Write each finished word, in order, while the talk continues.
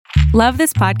Love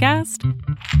this podcast?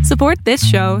 Support this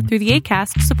show through the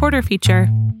Acast supporter feature.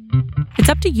 It's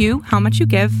up to you how much you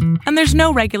give, and there's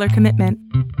no regular commitment.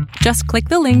 Just click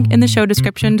the link in the show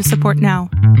description to support now.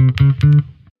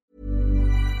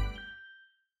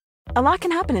 A lot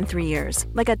can happen in 3 years,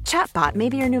 like a chatbot may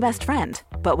be your new best friend.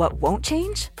 But what won't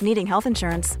change? Needing health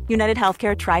insurance. United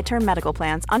Healthcare Tri-Term Medical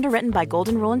Plans, underwritten by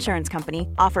Golden Rule Insurance Company,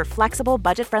 offer flexible,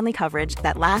 budget-friendly coverage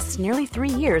that lasts nearly 3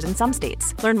 years in some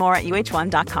states. Learn more at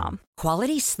uh1.com.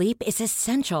 Quality sleep is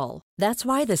essential. That's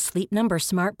why the Sleep Number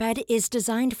Smart Bed is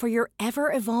designed for your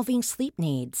ever-evolving sleep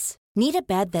needs. Need a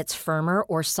bed that's firmer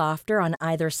or softer on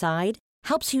either side?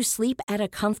 Helps you sleep at a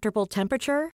comfortable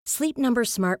temperature? Sleep Number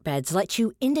Smart Beds let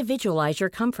you individualize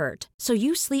your comfort, so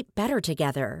you sleep better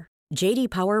together. J.D.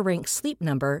 Power ranks Sleep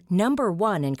Number number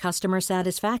 1 in customer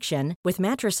satisfaction with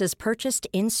mattresses purchased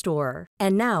in-store.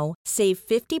 And now, save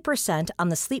 50% on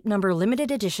the Sleep Number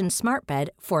Limited Edition Smart Bed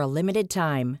for a limited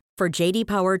time. For J.D.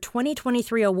 Power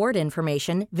 2023 award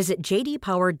information, visit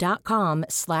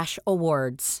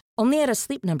jdpower.com/awards. Only at a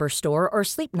Sleep Number store or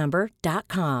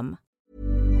sleepnumber.com.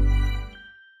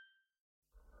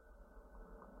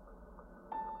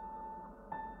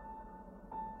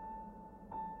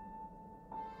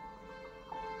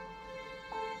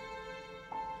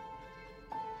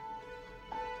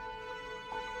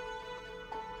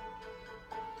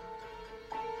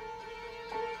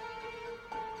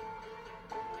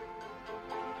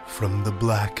 From the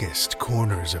blackest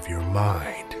corners of your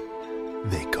mind,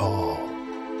 they call,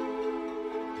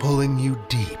 pulling you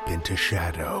deep into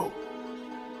shadow,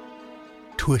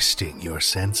 twisting your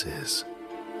senses,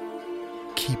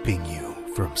 keeping you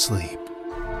from sleep.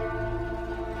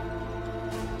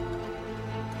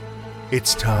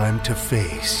 It's time to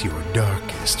face your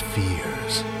darkest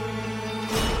fears.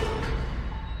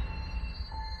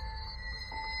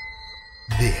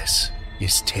 This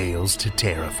is Tales to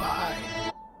Terrify.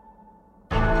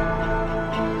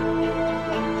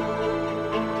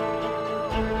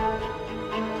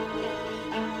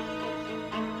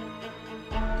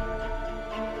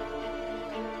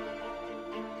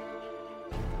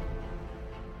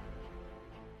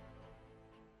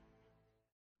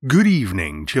 Good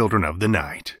evening, children of the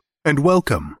night, and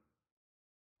welcome.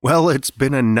 Well, it's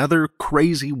been another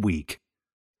crazy week.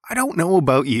 I don't know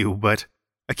about you, but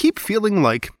I keep feeling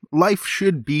like life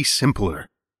should be simpler,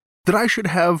 that I should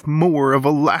have more of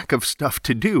a lack of stuff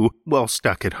to do while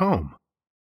stuck at home.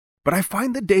 But I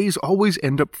find the days always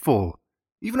end up full,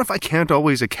 even if I can't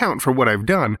always account for what I've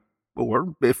done,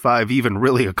 or if I've even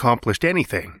really accomplished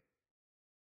anything.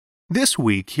 This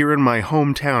week, here in my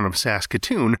hometown of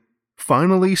Saskatoon,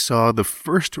 finally saw the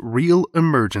first real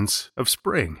emergence of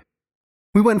spring.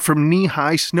 We went from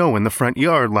knee-high snow in the front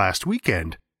yard last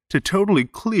weekend to totally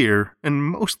clear and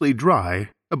mostly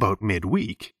dry about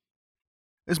midweek.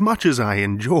 As much as I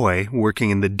enjoy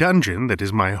working in the dungeon that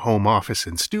is my home office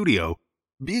and studio,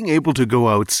 being able to go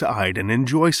outside and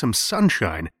enjoy some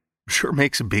sunshine sure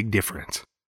makes a big difference.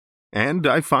 And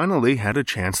I finally had a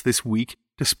chance this week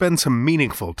to spend some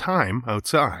meaningful time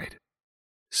outside.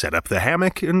 Set up the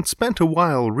hammock and spent a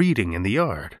while reading in the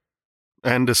yard.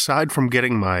 And aside from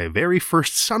getting my very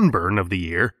first sunburn of the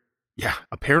year,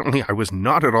 apparently I was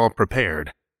not at all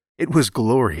prepared. It was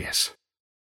glorious.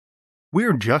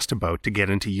 We're just about to get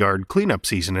into yard cleanup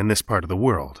season in this part of the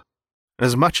world.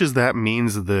 As much as that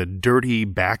means the dirty,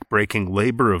 back-breaking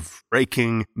labor of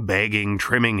raking, bagging,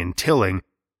 trimming, and tilling,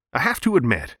 I have to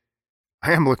admit,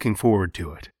 I am looking forward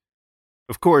to it.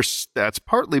 Of course, that's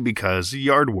partly because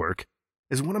yard work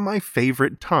is one of my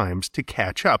favorite times to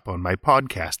catch up on my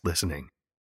podcast listening.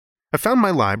 I found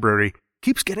my library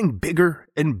keeps getting bigger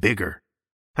and bigger,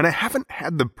 and I haven't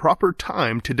had the proper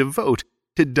time to devote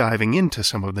to diving into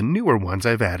some of the newer ones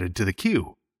I've added to the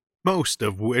queue, most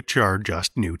of which are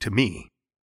just new to me.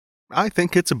 I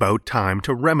think it's about time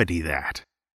to remedy that.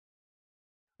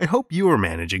 I hope you are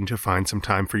managing to find some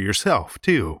time for yourself,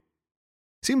 too.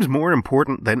 Seems more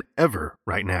important than ever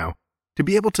right now to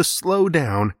be able to slow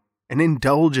down and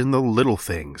indulge in the little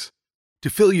things, to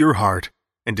fill your heart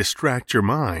and distract your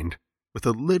mind with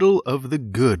a little of the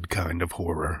good kind of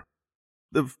horror,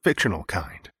 the fictional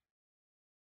kind.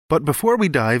 But before we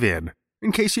dive in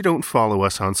case you don't follow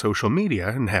us on social media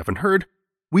and haven't heard,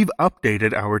 we've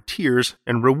updated our tiers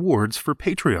and rewards for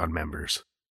Patreon members.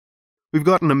 We've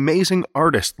got an amazing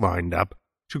artist lined up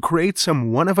to create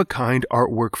some one-of-a-kind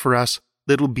artwork for us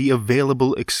that'll be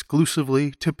available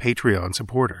exclusively to Patreon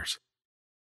supporters.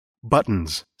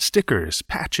 Buttons, stickers,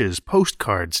 patches,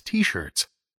 postcards, t-shirts,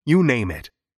 you name it.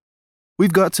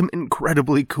 We've got some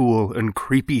incredibly cool and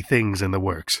creepy things in the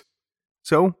works.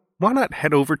 So why not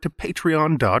head over to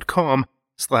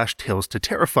patreon.com/tales to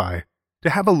terrify to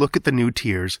have a look at the new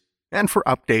tiers and for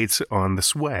updates on the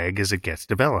swag as it gets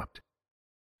developed.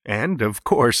 And, of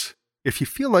course, if you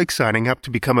feel like signing up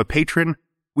to become a patron,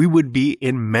 we would be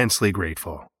immensely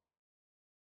grateful.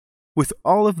 With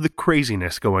all of the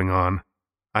craziness going on,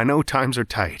 I know times are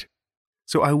tight,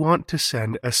 so I want to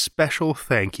send a special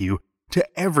thank you to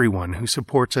everyone who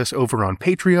supports us over on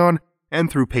Patreon and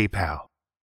through PayPal.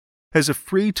 As a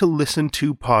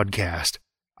free-to-listen-to podcast,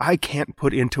 I can't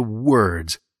put into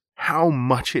words how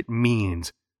much it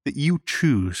means that you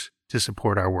choose to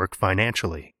support our work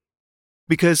financially.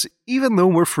 Because even though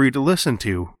we're free to listen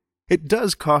to, it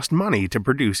does cost money to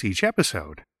produce each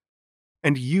episode.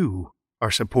 And you,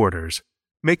 our supporters,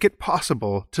 make it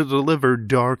possible to deliver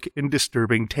dark and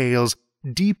disturbing tales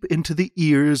deep into the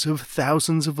ears of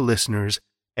thousands of listeners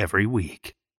every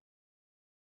week.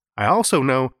 I also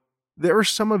know there are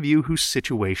some of you whose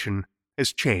situation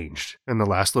has changed in the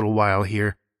last little while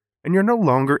here, and you're no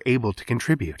longer able to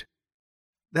contribute.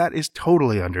 That is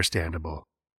totally understandable.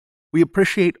 We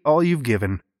appreciate all you've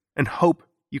given and hope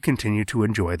you continue to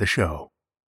enjoy the show.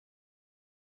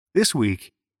 This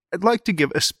week, I'd like to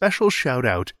give a special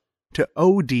shout-out to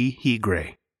O.D.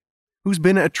 Hegre, who's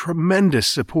been a tremendous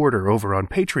supporter over on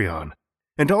Patreon,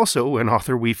 and also an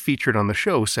author we've featured on the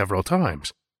show several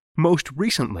times, most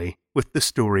recently with the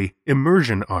story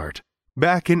Immersion Art,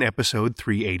 back in episode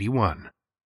 381.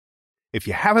 If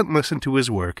you haven't listened to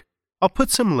his work, I'll put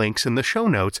some links in the show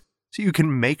notes so you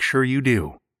can make sure you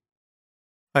do.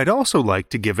 I'd also like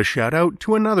to give a shout-out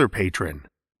to another patron,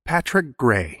 Patrick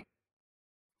Gray.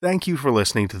 Thank you for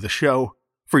listening to the show,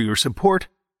 for your support,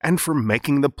 and for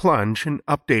making the plunge and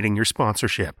updating your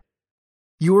sponsorship.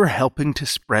 You are helping to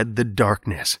spread the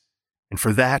darkness, and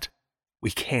for that,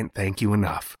 we can't thank you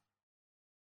enough.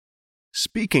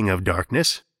 Speaking of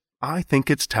darkness, I think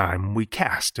it's time we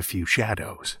cast a few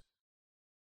shadows.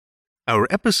 Our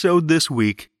episode this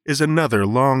week is another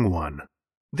long one,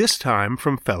 this time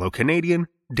from fellow Canadian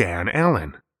Dan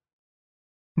Allen.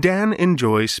 Dan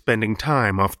enjoys spending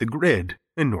time off the grid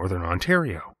in Northern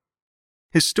Ontario.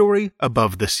 His story,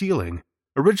 Above the Ceiling,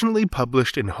 originally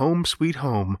published in Home Sweet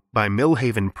Home by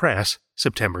Millhaven Press,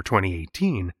 September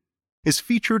 2018, is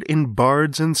featured in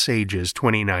Bards and Sages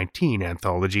 2019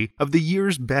 anthology of the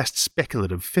year's best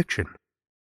speculative fiction.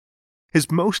 His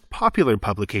most popular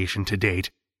publication to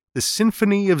date, The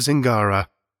Symphony of Zingara,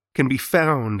 can be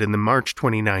found in the March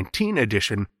 2019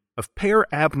 edition of Pear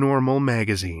Abnormal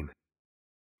magazine.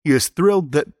 He is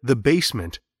thrilled that The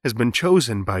Basement has been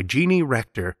chosen by Jeannie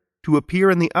Rector to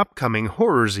appear in the upcoming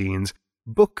horror zine's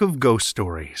Book of Ghost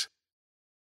Stories.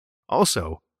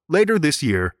 Also, later this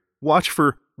year, watch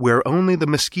for Where Only the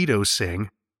Mosquitoes Sing,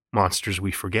 Monsters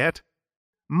We Forget,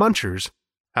 Munchers,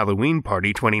 Halloween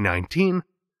Party 2019,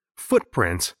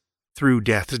 Footprints, Through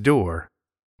Death's Door,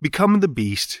 Become the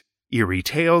Beast, Eerie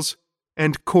Tales,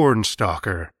 and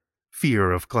Cornstalker,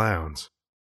 Fear of Clowns.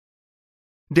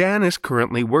 Dan is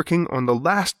currently working on the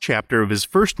last chapter of his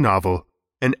first novel,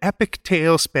 an epic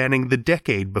tale spanning the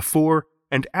decade before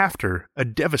and after a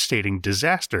devastating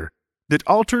disaster that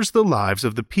alters the lives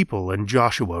of the people in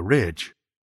Joshua Ridge.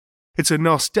 It's a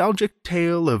nostalgic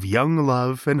tale of young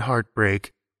love and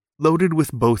heartbreak, loaded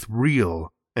with both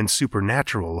real and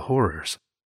supernatural horrors.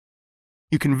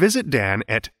 You can visit Dan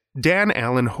at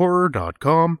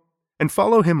danallenhorror.com and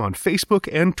follow him on Facebook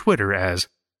and Twitter as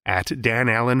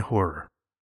 @DanAllenHorror.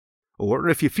 Or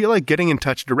if you feel like getting in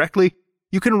touch directly,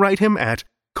 you can write him at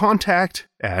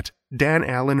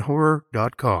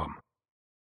contact@danallenhorror.com.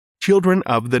 Children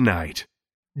of the Night,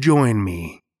 join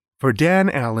me for Dan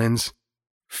Allen's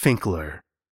Finkler,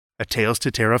 a Tales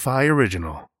to Terrify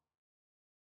original.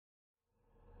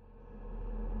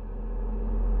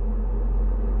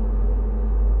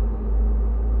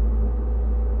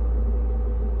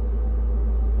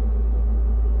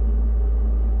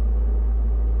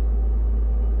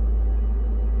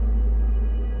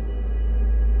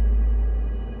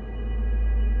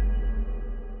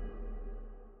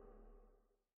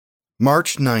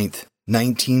 March 9th,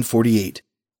 1948.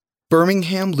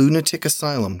 Birmingham Lunatic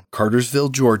Asylum, Cartersville,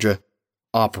 Georgia.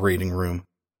 Operating room.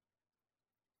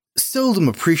 Seldom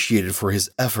appreciated for his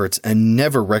efforts and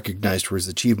never recognized for his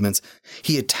achievements,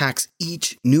 he attacks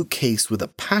each new case with a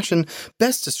passion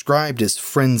best described as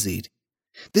frenzied.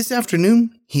 This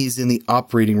afternoon, he is in the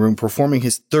operating room performing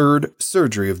his third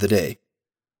surgery of the day.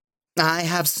 "I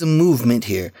have some movement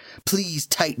here. Please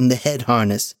tighten the head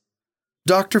harness."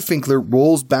 Dr. Finkler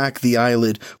rolls back the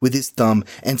eyelid with his thumb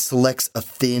and selects a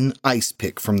thin ice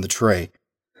pick from the tray.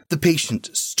 The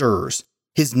patient stirs,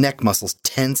 his neck muscles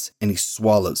tense, and he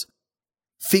swallows.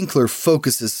 Finkler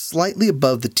focuses slightly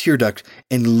above the tear duct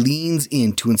and leans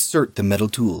in to insert the metal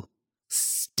tool.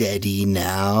 Steady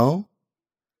now.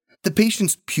 The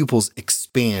patient's pupils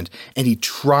expand, and he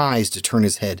tries to turn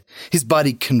his head. His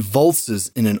body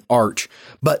convulses in an arch,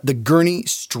 but the gurney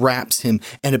straps him,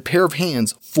 and a pair of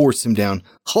hands force him down.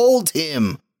 Hold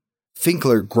him!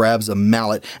 Finkler grabs a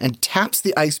mallet and taps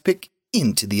the ice pick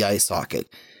into the eye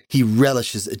socket. He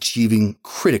relishes achieving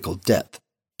critical depth.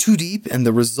 Too deep, and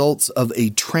the results of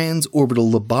a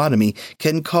transorbital lobotomy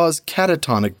can cause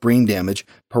catatonic brain damage,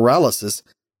 paralysis,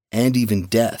 and even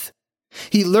death.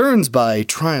 He learns by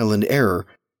trial and error,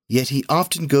 yet he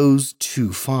often goes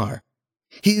too far.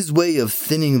 His way of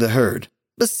thinning the herd.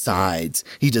 Besides,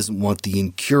 he doesn't want the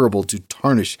incurable to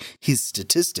tarnish his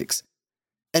statistics.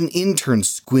 An intern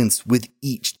squints with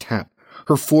each tap,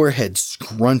 her forehead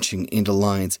scrunching into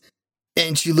lines.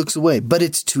 And she looks away, but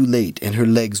it's too late, and her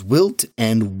legs wilt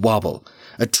and wobble.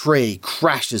 A tray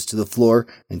crashes to the floor,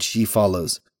 and she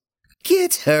follows.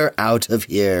 Get her out of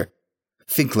here.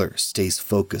 Finkler stays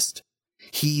focused.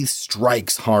 He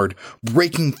strikes hard,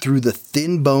 breaking through the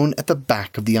thin bone at the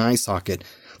back of the eye socket.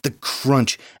 The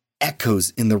crunch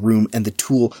echoes in the room, and the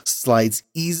tool slides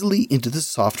easily into the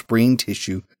soft brain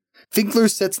tissue.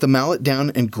 Finkler sets the mallet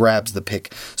down and grabs the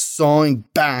pick, sawing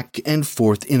back and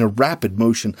forth in a rapid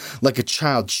motion like a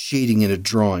child shading in a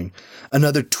drawing.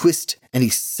 Another twist, and he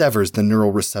severs the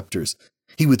neural receptors.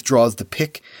 He withdraws the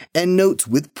pick and notes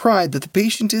with pride that the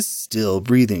patient is still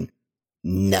breathing.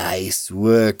 Nice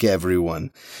work,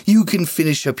 everyone. You can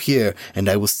finish up here, and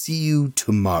I will see you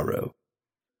tomorrow.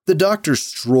 The doctor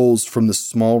strolls from the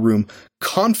small room,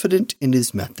 confident in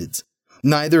his methods.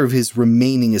 Neither of his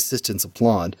remaining assistants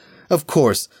applaud. Of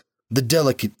course, the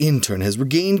delicate intern has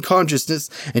regained consciousness,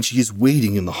 and she is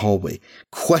waiting in the hallway,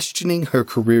 questioning her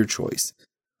career choice.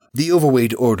 The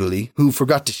overweight orderly, who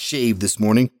forgot to shave this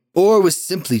morning, or was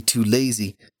simply too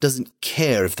lazy, doesn't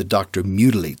care if the doctor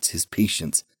mutilates his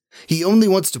patients. He only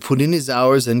wants to put in his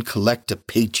hours and collect a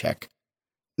paycheck.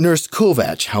 Nurse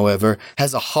Kovac, however,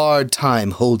 has a hard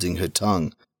time holding her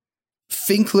tongue.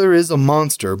 Finkler is a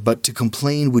monster, but to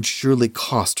complain would surely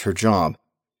cost her job.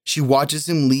 She watches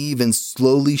him leave and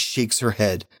slowly shakes her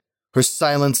head. Her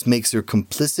silence makes her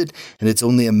complicit, and it's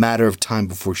only a matter of time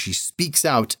before she speaks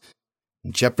out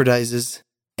and jeopardizes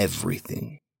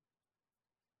everything.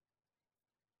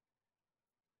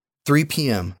 3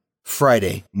 p.m.,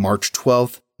 Friday, March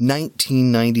 12th,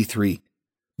 1993.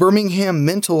 Birmingham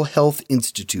Mental Health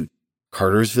Institute,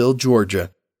 Cartersville, Georgia.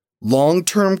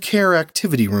 Long-term care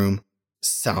activity room,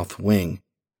 South Wing.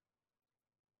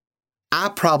 I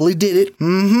probably did it.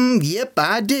 Yep,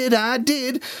 I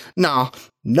did.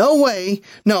 No way.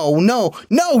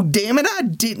 No, damn it, I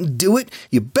didn't do it.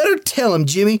 You better tell him,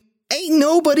 Jimmy. Ain't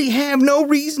nobody have no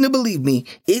reason to believe me.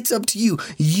 It's up to you.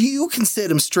 You can set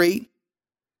him straight.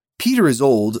 Peter is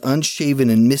old, unshaven,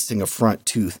 and missing a front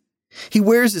tooth. He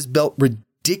wears his belt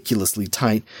ridiculously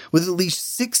tight, with at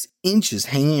least 6 inches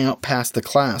hanging out past the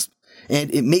clasp,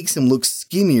 and it makes him look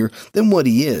skinnier than what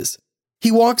he is.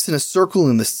 He walks in a circle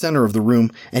in the center of the room,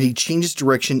 and he changes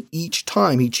direction each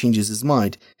time he changes his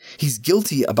mind. He's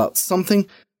guilty about something,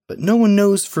 but no one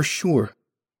knows for sure.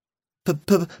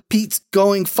 Pete's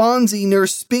going Fonzie,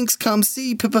 Nurse Spinks, come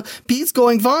see. Pete's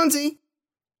going Fonzie.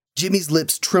 Jimmy's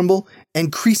lips tremble,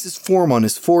 and creases form on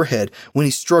his forehead when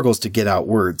he struggles to get out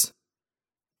words.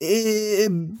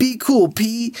 Be cool,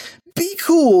 P. Be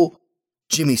cool.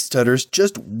 Jimmy stutters,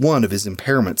 just one of his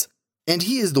impairments, and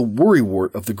he is the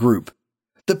worrywart of the group.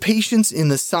 The patients in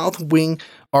the South Wing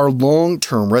are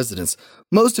long-term residents.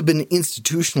 Most have been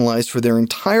institutionalized for their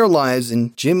entire lives,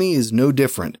 and Jimmy is no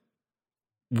different.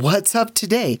 What's up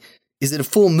today? Is it a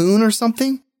full moon or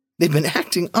something? They've been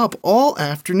acting up all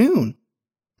afternoon.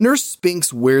 Nurse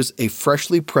Spinks wears a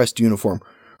freshly pressed uniform,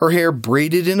 her hair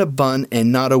braided in a bun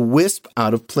and not a wisp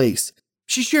out of place.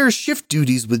 She shares shift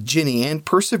duties with Ginny and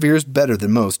perseveres better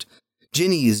than most.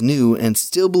 Ginny is new and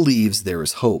still believes there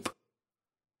is hope.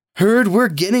 Heard we're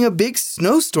getting a big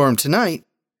snowstorm tonight.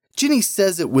 Ginny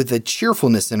says it with a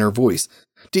cheerfulness in her voice.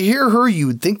 To hear her, you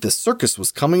would think the circus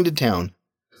was coming to town.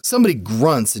 Somebody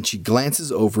grunts and she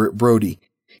glances over at Brody.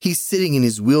 He's sitting in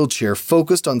his wheelchair,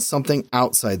 focused on something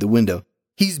outside the window.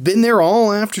 He's been there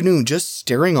all afternoon, just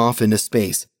staring off into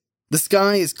space. The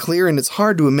sky is clear and it's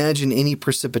hard to imagine any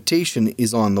precipitation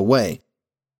is on the way.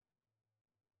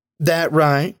 That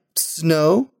right?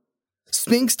 Snow?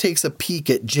 Spinks takes a peek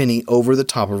at Ginny over the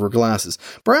top of her glasses,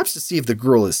 perhaps to see if the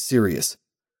girl is serious.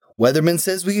 Weatherman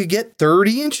says we could get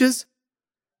 30 inches.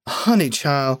 Honey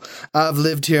child, I've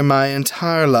lived here my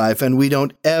entire life and we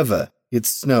don't ever get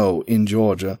snow in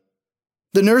Georgia.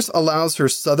 The nurse allows her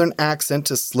southern accent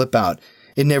to slip out.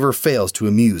 It never fails to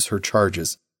amuse her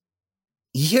charges.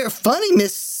 You're funny,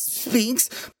 Miss Spinks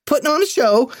putting on a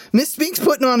show. Miss Spinks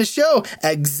putting on a show.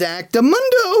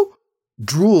 Exactamundo.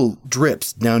 Drool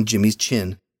drips down Jimmy's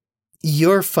chin.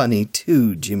 You're funny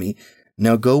too, Jimmy.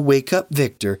 Now go wake up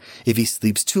Victor. If he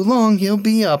sleeps too long, he'll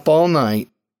be up all night.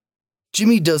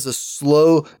 Jimmy does a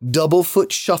slow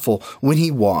double-foot shuffle when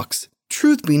he walks.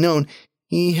 Truth be known,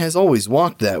 he has always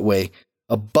walked that way.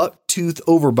 A buck-tooth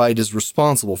overbite is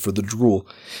responsible for the drool.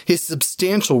 His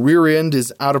substantial rear end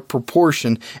is out of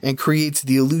proportion and creates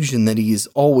the illusion that he is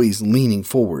always leaning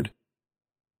forward.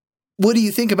 What do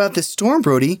you think about this storm,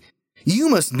 Brody? You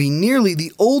must be nearly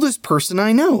the oldest person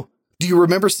I know. Do you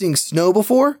remember seeing snow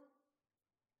before?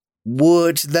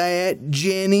 What's that,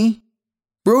 Jenny?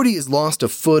 Brody has lost a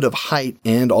foot of height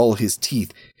and all his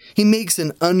teeth. He makes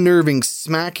an unnerving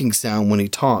smacking sound when he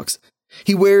talks.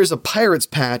 He wears a pirate's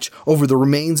patch over the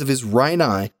remains of his right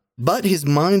eye, but his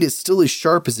mind is still as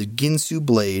sharp as a Ginsu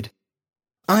blade.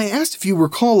 I asked if you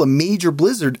recall a major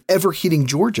blizzard ever hitting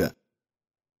Georgia.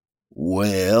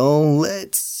 Well,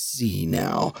 let's see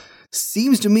now.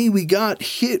 Seems to me we got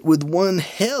hit with one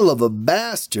hell of a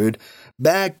bastard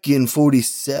back in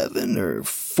 47 or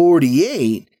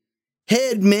 48.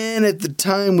 Head man at the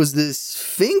time was this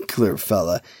Finkler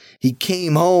fella. He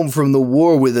came home from the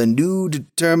war with a new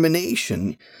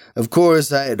determination. Of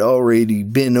course, I had already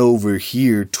been over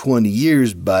here 20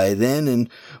 years by then and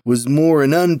was more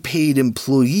an unpaid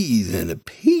employee than a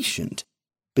patient.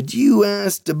 But you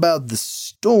asked about the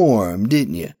storm,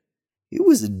 didn't you? It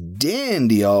was a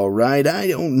dandy, all right. I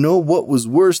don't know what was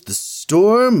worse, the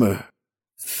storm or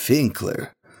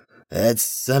Finkler. That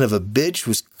son of a bitch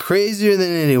was crazier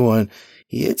than anyone.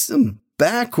 He had some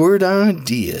backward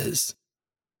ideas.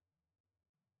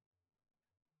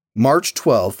 March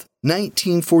 12th,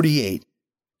 1948.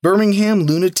 Birmingham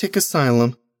Lunatic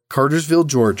Asylum, Cartersville,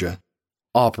 Georgia.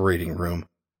 Operating room.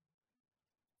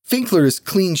 Finkler is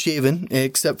clean-shaven,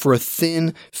 except for a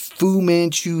thin Fu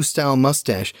Manchu-style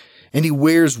mustache, and he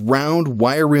wears round,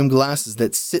 wire-rimmed glasses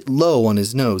that sit low on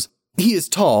his nose. He is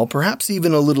tall, perhaps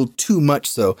even a little too much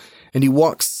so, and he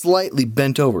walks slightly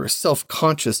bent over,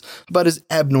 self-conscious about his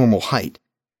abnormal height.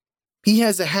 He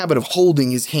has a habit of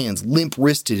holding his hands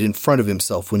limp-wristed in front of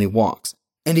himself when he walks,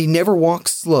 and he never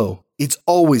walks slow. It's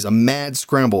always a mad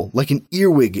scramble, like an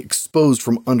earwig exposed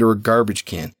from under a garbage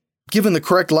can. Given the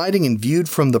correct lighting and viewed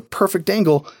from the perfect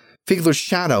angle, Finkler's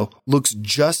shadow looks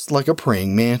just like a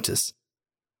praying mantis.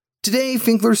 Today,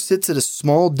 Finkler sits at a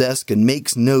small desk and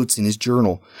makes notes in his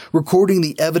journal, recording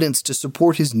the evidence to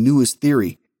support his newest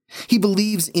theory. He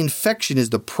believes infection is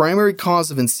the primary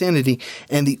cause of insanity,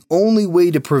 and the only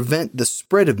way to prevent the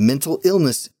spread of mental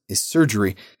illness is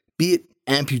surgery, be it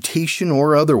amputation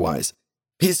or otherwise.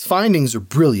 His findings are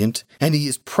brilliant, and he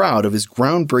is proud of his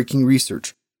groundbreaking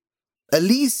research.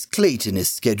 Elise Clayton is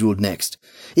scheduled next.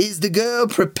 Is the girl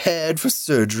prepared for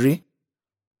surgery?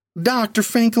 Dr.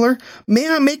 Finkler, may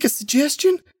I make a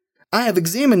suggestion? I have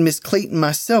examined Miss Clayton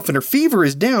myself, and her fever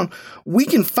is down. We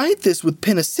can fight this with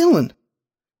penicillin.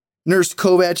 Nurse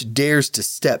Kovach dares to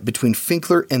step between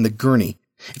Finkler and the gurney.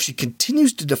 If she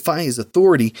continues to defy his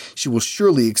authority, she will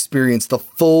surely experience the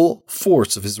full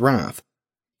force of his wrath.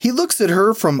 He looks at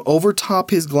her from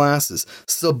overtop his glasses,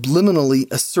 subliminally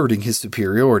asserting his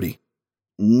superiority.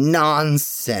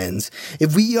 Nonsense.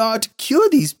 If we are to cure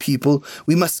these people,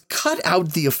 we must cut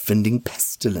out the offending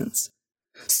pestilence.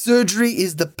 Surgery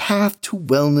is the path to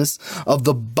wellness of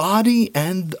the body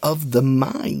and of the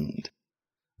mind.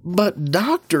 But,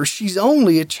 doctor, she's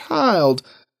only a child.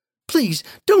 Please,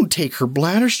 don't take her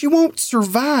bladder. She won't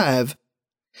survive.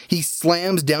 He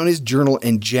slams down his journal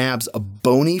and jabs a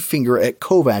bony finger at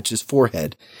Kovach's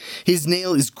forehead. His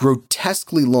nail is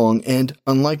grotesquely long and,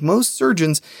 unlike most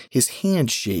surgeons, his hand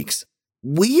shakes.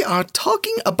 We are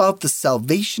talking about the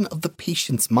salvation of the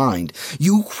patient's mind.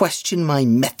 You question my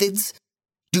methods?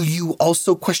 Do you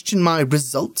also question my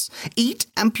results? 8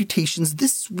 amputations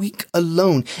this week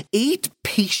alone. 8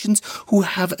 patients who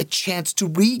have a chance to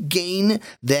regain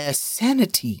their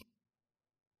sanity.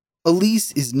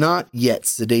 Elise is not yet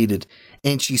sedated,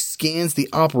 and she scans the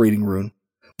operating room.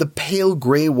 The pale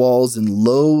gray walls and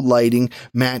low lighting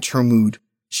match her mood.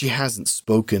 She hasn't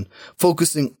spoken,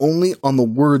 focusing only on the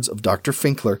words of Dr.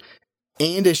 Finkler,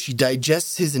 and as she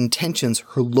digests his intentions,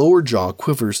 her lower jaw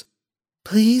quivers.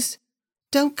 Please,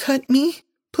 don't cut me,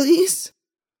 please.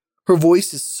 Her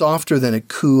voice is softer than a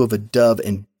coo of a dove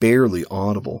and barely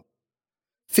audible.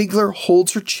 Finkler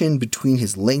holds her chin between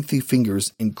his lengthy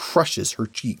fingers and crushes her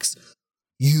cheeks.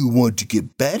 You want to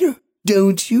get better,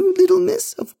 don't you, little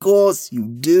miss? Of course you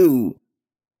do.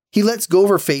 He lets go of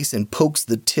her face and pokes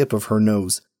the tip of her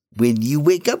nose. When you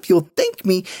wake up, you'll thank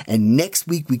me, and next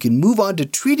week we can move on to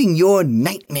treating your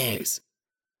nightmares.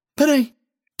 But I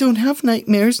don't have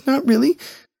nightmares, not really.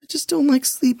 I just don't like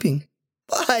sleeping.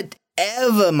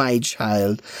 Whatever, my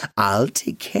child. I'll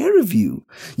take care of you.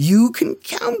 You can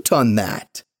count on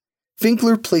that.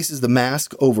 Finkler places the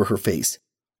mask over her face.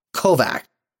 Kovac,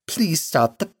 please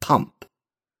start the pump.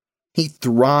 He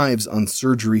thrives on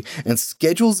surgery and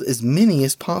schedules as many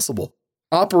as possible.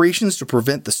 Operations to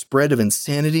prevent the spread of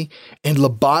insanity and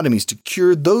lobotomies to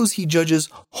cure those he judges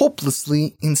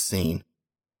hopelessly insane.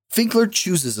 Finkler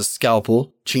chooses a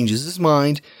scalpel, changes his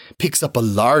mind, picks up a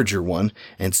larger one,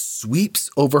 and sweeps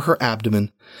over her abdomen.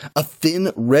 A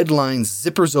thin red line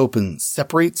zippers open,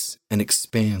 separates, and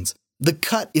expands. The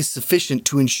cut is sufficient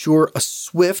to ensure a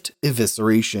swift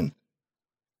evisceration.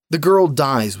 The girl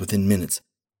dies within minutes.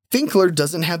 Finkler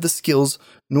doesn't have the skills,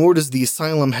 nor does the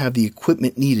asylum have the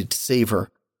equipment needed to save her.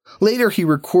 Later, he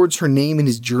records her name in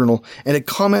his journal and a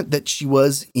comment that she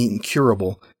was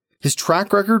incurable. His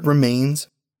track record remains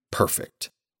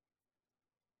perfect.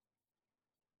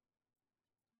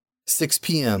 6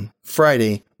 p.m.,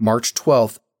 Friday, March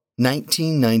 12th,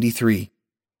 1993.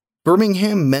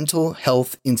 Birmingham Mental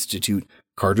Health Institute,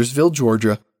 Cartersville,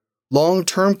 Georgia.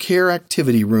 Long-term care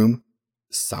activity room,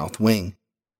 South Wing.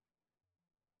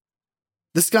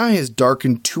 The sky has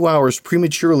darkened 2 hours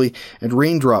prematurely, and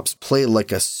raindrops play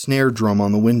like a snare drum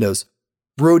on the windows.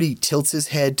 Brody tilts his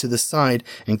head to the side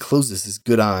and closes his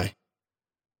good eye.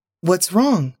 "What's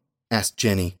wrong?" asked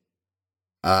Jenny.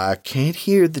 "I can't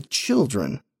hear the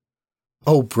children."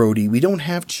 "Oh, Brody, we don't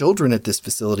have children at this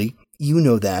facility. You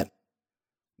know that."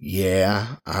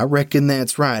 "Yeah, I reckon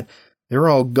that's right. They're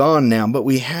all gone now, but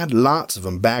we had lots of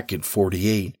them back in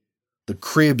 48. The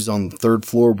cribs on the 3rd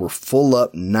floor were full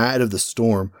up night of the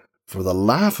storm. For the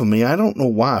life of me, I don't know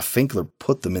why Finkler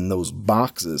put them in those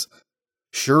boxes.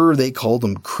 Sure, they called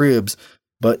them cribs,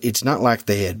 but it's not like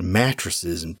they had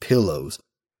mattresses and pillows.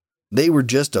 They were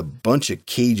just a bunch of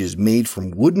cages made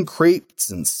from wooden crates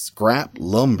and scrap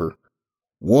lumber.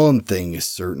 One thing is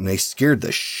certain, they scared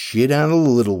the shit out of the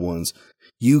little ones.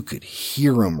 You could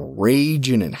hear them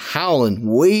raging and howling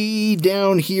way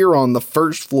down here on the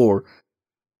 1st floor.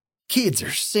 Kids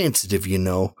are sensitive, you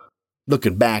know.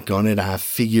 Looking back on it, I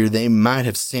figure they might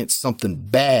have sensed something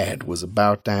bad was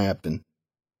about to happen."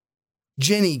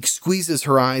 Jenny squeezes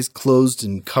her eyes closed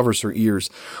and covers her ears.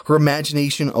 Her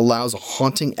imagination allows a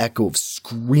haunting echo of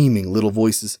screaming little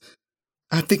voices.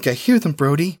 "I think I hear them,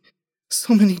 Brody.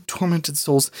 So many tormented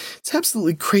souls. It's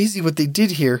absolutely crazy what they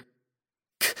did here."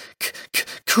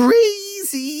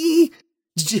 Crazy!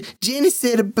 Jenny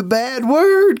said a bad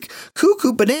word.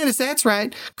 Cuckoo bananas, that's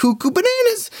right. Cuckoo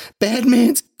bananas. Bad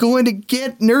man's going to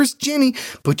get Nurse Jenny.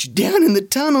 Put you down in the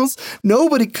tunnels.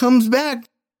 Nobody comes back.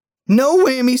 No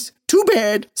whammies. Too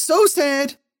bad. So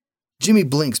sad. Jimmy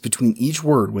blinks between each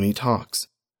word when he talks.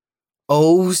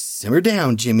 "Oh, simmer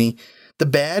down, Jimmy. The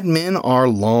bad men are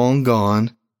long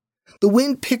gone." The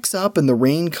wind picks up and the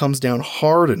rain comes down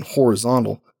hard and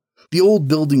horizontal. The old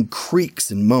building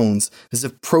creaks and moans as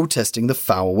if protesting the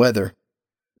foul weather.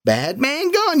 "Bad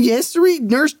man gone, yes, sirree.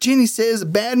 Nurse Jenny says a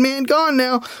bad man gone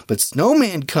now, but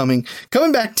snowman coming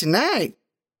back tonight."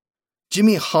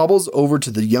 Jimmy hobbles over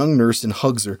to the young nurse and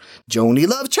hugs her. "Joni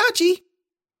loves Chachi."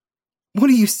 "What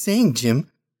are you saying,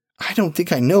 Jim? I don't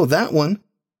think I know that one."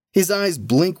 His eyes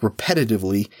blink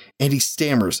repetitively, and he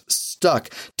stammers,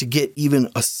 stuck to get even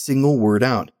a single word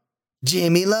out.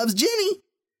 "Jimmy loves Jenny."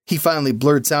 He finally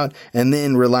blurts out and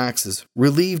then relaxes,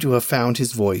 relieved to have found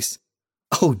his voice.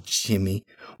 "Oh, Jimmy,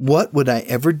 what would I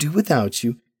ever do without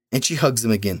you?" And she hugs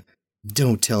him again.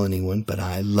 "Don't tell anyone, but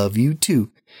I love you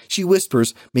too," she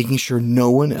whispers, making sure no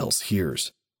one else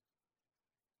hears.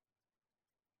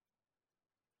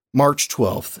 March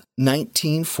 12th,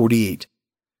 1948.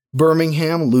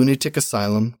 Birmingham Lunatic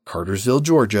Asylum, Cartersville,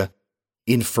 Georgia.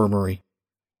 Infirmary.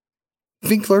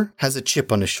 Finkler has a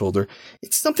chip on his shoulder.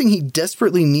 It's something he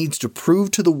desperately needs to prove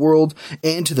to the world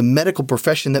and to the medical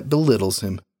profession that belittles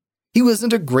him. He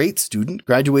wasn't a great student,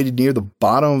 graduated near the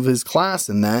bottom of his class,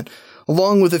 and that,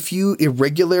 along with a few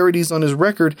irregularities on his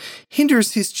record,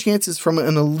 hinders his chances from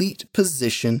an elite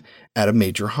position at a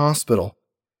major hospital.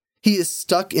 He is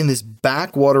stuck in this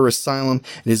backwater asylum,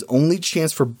 and his only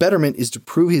chance for betterment is to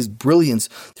prove his brilliance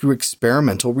through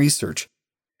experimental research.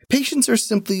 Patients are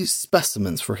simply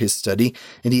specimens for his study,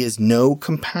 and he has no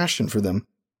compassion for them.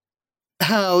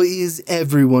 "How is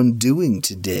everyone doing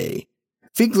today?"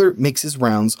 Finkler makes his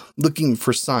rounds, looking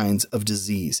for signs of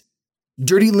disease.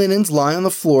 Dirty linens lie on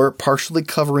the floor, partially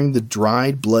covering the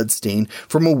dried blood stain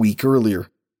from a week earlier.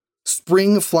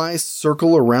 Spring flies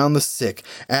circle around the sick,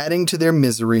 adding to their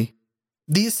misery.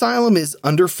 The asylum is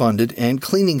underfunded, and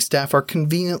cleaning staff are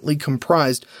conveniently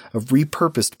comprised of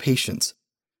repurposed patients.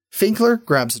 Finkler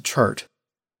grabs a chart.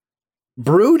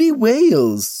 Brody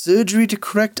Wales, surgery to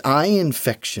correct eye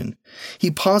infection. He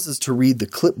pauses to read the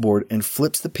clipboard and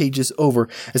flips the pages over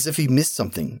as if he missed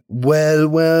something. Well,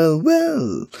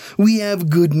 we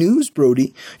have good news,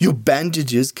 Brody. Your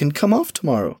bandages can come off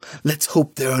tomorrow. Let's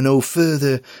hope there are no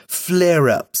further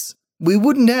flare-ups. We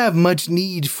wouldn't have much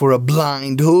need for a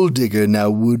blind hole digger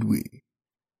now, would we?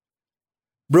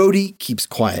 Brody keeps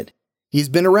quiet. He's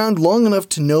been around long enough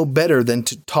to know better than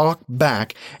to talk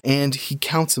back, and he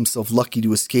counts himself lucky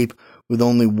to escape with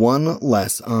only one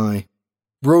less eye.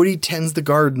 Brody tends the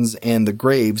gardens and the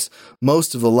graves.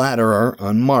 Most of the latter are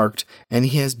unmarked, and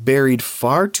he has buried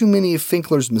far too many of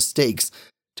Finkler's mistakes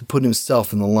to put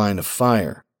himself in the line of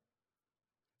fire.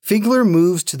 Finkler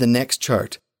moves to the next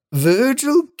chart.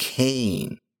 Virgil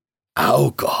Kane.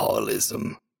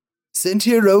 Alcoholism. Sent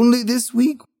here only this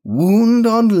week. Wound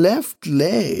on left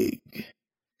leg.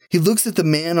 He looks at the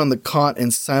man on the cot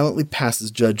and silently passes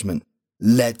judgment.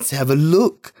 Let's have a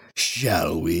look,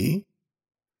 shall we?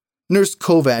 Nurse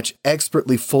Kovac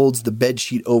expertly folds the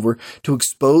bedsheet over to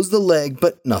expose the leg,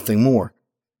 but nothing more.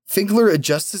 Finkler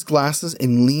adjusts his glasses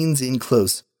and leans in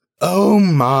close. Oh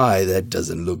my, that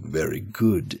doesn't look very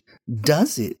good,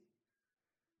 does it?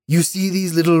 You see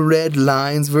these little red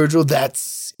lines, Virgil?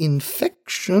 That's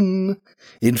infection.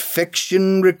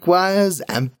 Infection requires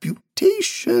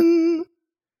amputation.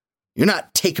 You're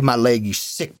not taking my leg, you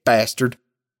sick bastard.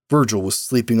 Virgil was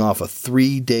sleeping off a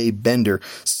 3-day bender,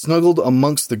 snuggled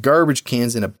amongst the garbage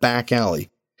cans in a back alley.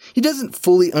 He doesn't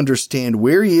fully understand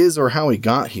where he is or how he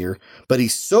got here, but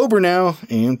he's sober now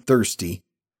and thirsty.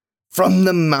 From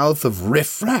the mouth of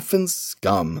riffraff and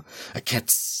scum. I can't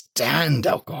stand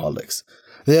alcoholics.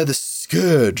 They're the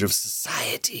scourge of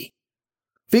society.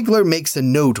 Finkler makes a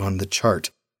note on the chart.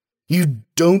 You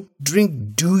don't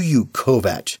drink, do you,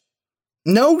 Kovac?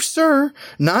 No, sir,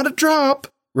 not a drop,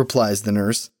 replies the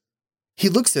nurse. He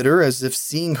looks at her as if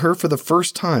seeing her for the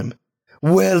first time.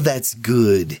 Well, that's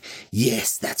good.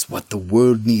 Yes, that's what the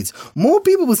world needs. More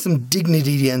people with some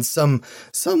dignity and some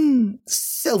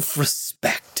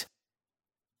self-respect.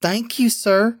 Thank you,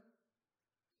 sir.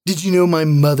 Did you know my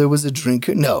mother was a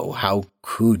drinker? No, how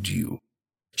could you?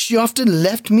 She often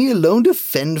left me alone to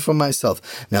fend for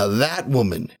myself. Now that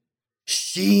woman,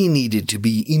 she needed to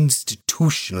be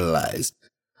institutionalized.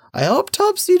 I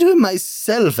autopsied her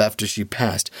myself after she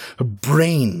passed. Her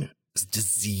brain was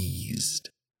diseased.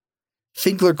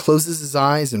 Finkler closes his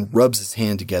eyes and rubs his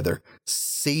hand together,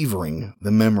 savoring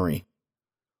the memory.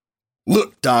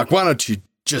 Look, Doc, why don't you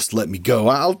just let me go?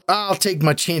 I'll take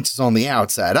my chances on the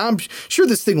outside. I'm sure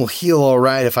this thing will heal all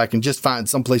right if I can just find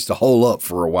someplace to hole up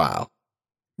for a while.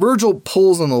 Virgil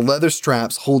pulls on the leather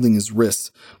straps holding his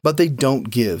wrists, but they don't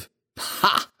give.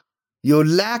 Ha! Your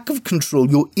lack of control,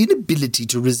 your inability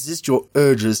to resist your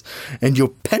urges, and your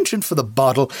penchant for the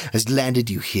bottle has landed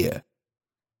you here.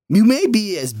 You may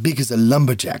be as big as a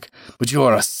lumberjack, but you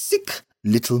are a sick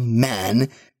little man,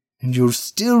 and you're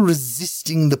still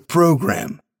resisting the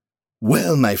program.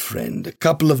 Well, my friend, a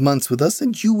couple of months with us,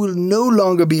 and you will no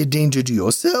longer be a danger to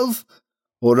yourself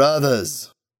or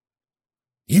others.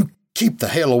 You keep the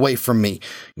hell away from me.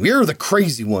 You're the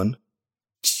crazy one.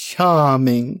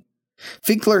 Charming.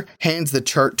 Finkler hands the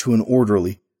chart to an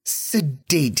orderly.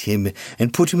 Sedate him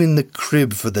and put him in the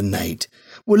crib for the night.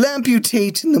 We'll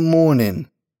amputate in the morning.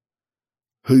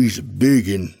 He's big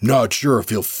and not sure if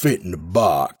he'll fit in the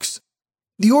box.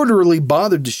 The orderly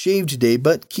bothered to shave today,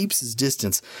 but keeps his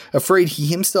distance, afraid he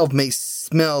himself may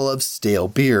smell of stale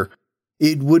beer.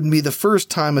 It wouldn't be the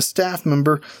first time a staff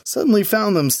member suddenly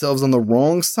found themselves on the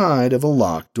wrong side of a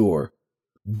locked door.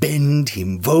 Bend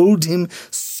him, fold him,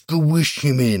 squish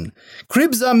him in.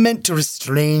 Cribs are meant to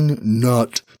restrain,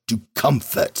 not to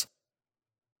comfort.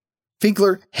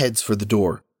 Finkler heads for the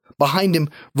door. Behind him,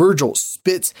 Virgil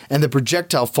spits and the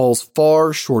projectile falls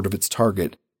far short of its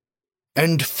target.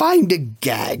 And find a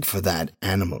gag for that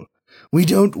animal. We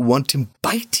don't want him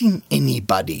biting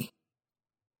anybody.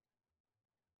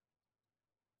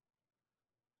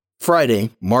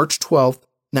 Friday, March 12th,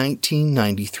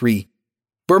 1993.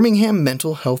 Birmingham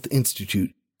Mental Health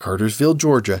Institute, Cartersville,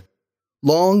 Georgia.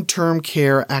 Long-Term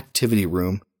Care Activity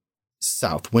Room,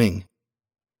 South Wing.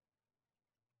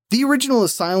 The original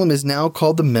asylum is now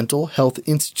called the Mental Health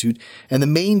Institute, and the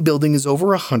main building is over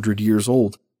 100 years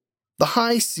old. The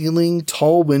high ceiling,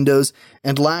 tall windows,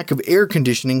 and lack of air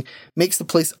conditioning makes the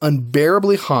place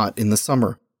unbearably hot in the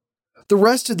summer. The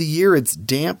rest of the year it's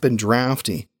damp and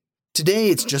drafty. Today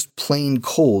it's just plain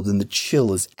cold and the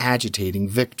chill is agitating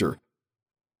Victor.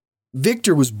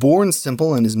 Victor was born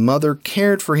simple and his mother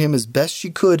cared for him as best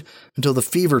she could until the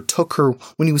fever took her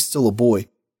when he was still a boy.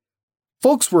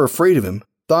 Folks were afraid of him.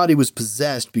 thought he was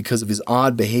possessed because of his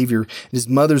odd behavior, and his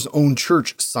mother's own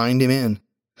church signed him in.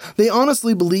 They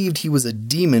honestly believed he was a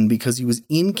demon because he was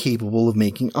incapable of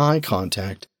making eye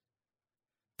contact.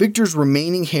 Victor's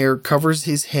remaining hair covers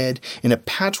his head in a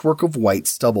patchwork of white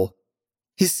stubble.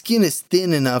 His skin is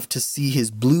thin enough to see his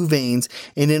blue veins,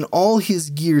 and in all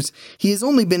his years, he has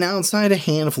only been outside a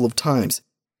handful of times.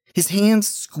 His hands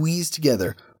squeeze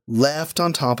together, left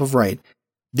on top of right.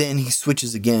 Then he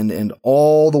switches again, and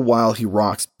all the while he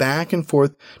rocks back and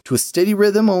forth to a steady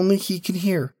rhythm only he can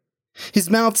hear. His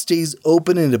mouth stays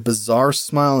open in a bizarre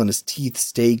smile, and his teeth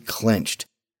stay clenched.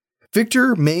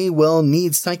 Victor may well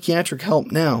need psychiatric help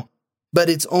now, but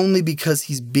it's only because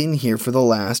he's been here for the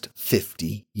last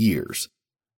 50 years.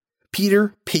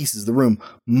 Peter paces the room,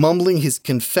 mumbling his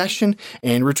confession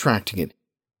and retracting it.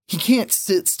 He can't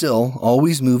sit still,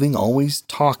 always moving, always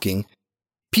talking.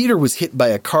 Peter was hit by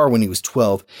a car when he was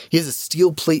 12. He has a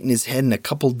steel plate in his head and a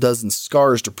couple dozen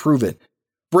scars to prove it.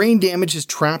 Brain damage has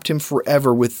trapped him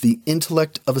forever with the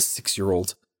intellect of a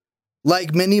 6-year-old.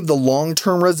 Like many of the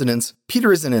long-term residents,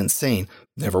 Peter isn't insane,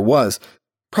 never was.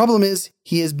 Problem is,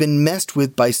 he has been messed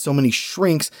with by so many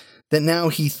shrinks that now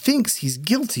he thinks he's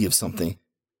guilty of something.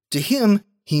 To him,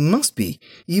 he must be,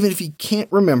 even if he can't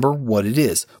remember what it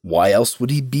is. Why else would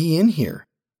he be in here?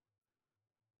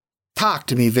 Talk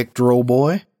to me, Victor, old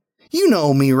boy. You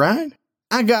know me, right?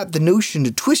 I got the notion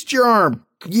to twist your arm.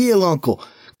 Yell, uncle.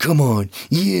 Come on,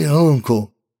 yell,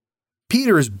 uncle.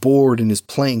 Peter is bored and is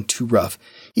playing too rough.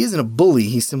 He isn't a bully,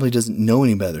 he simply doesn't know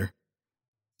any better.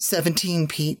 17,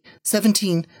 Pete.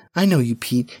 17. I know you,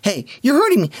 Pete. Hey, you're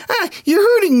hurting me. You're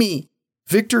hurting me.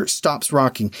 Victor stops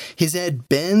rocking. His head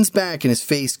bends back and his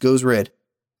face goes red.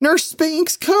 Nurse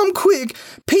Spinks, come quick.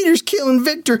 Peter's killing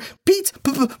Victor. Pete's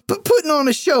putting on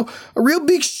a show. A real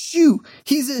big shoe.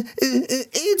 He's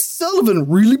Ed Sullivan.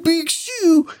 Really big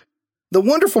shoe. The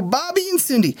wonderful Bobby and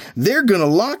Cindy. They're going to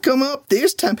lock him up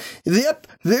this time. Yep,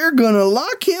 they're going to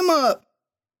lock him up.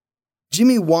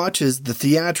 Jimmy watches the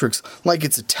theatrics like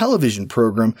it's a television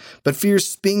program, but fears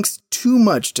Spinks too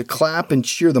much to clap and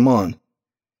cheer them on.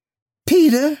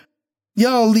 Peter,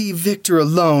 y'all leave Victor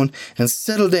alone and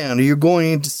settle down or you're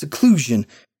going into seclusion.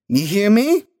 You hear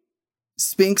me?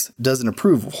 Spinks doesn't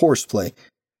approve of horseplay.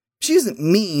 She isn't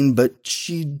mean, but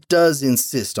she does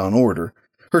insist on order.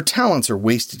 Her talents are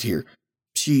wasted here.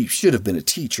 She should have been a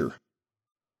teacher.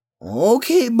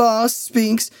 Okay, boss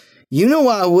Spinks. You know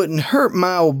I wouldn't hurt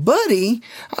my old buddy.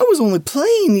 I was only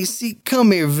playing, you see.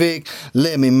 Come here, Vic.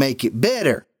 Let me make it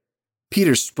better.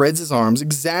 Peter spreads his arms,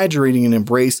 exaggerating an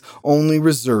embrace only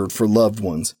reserved for loved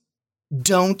ones.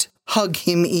 Don't hug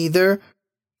him either.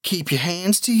 Keep your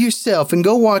hands to yourself and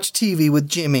go watch TV with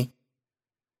Jimmy.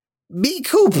 Be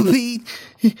cool, Pete.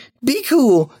 Be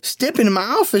cool. Step into my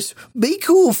office. Be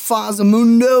cool,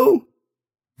 Fazamundo.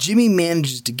 Jimmy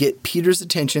manages to get Peter's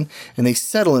attention and they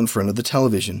settle in front of the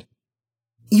television.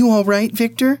 You all right,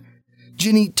 Victor?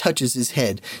 Ginny touches his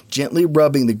head, gently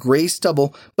rubbing the gray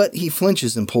stubble, but he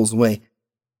flinches and pulls away.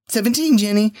 17,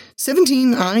 Jenny.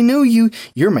 17, I know you.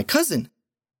 You're my cousin.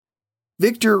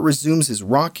 Victor resumes his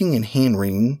rocking and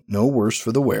hand-wringing, no worse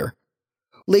for the wear.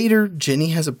 Later, Jenny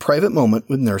has a private moment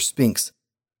with Nurse Spinks.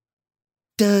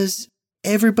 Does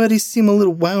everybody seem a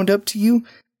little wound up to you?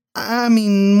 I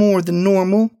mean, more than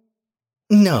normal.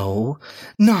 No,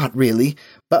 not really,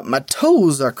 but my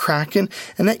toes are cracking,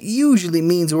 and that usually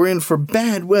means we're in for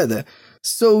bad weather,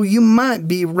 so you might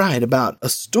be right about a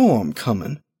storm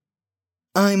coming.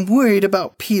 I'm worried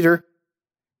about Peter.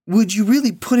 Would you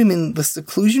really put him in the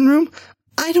seclusion room?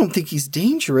 I don't think he's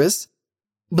dangerous.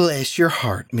 Bless your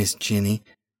heart, Miss Jenny.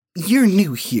 You're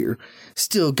new here,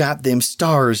 still got them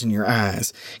stars in your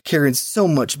eyes, caring so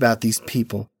much about these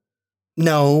people.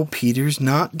 No, Peter's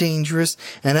not dangerous,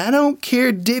 and I don't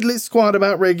care diddly squat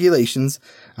about regulations.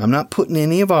 I'm not putting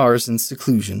any of ours in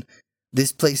seclusion.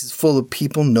 This place is full of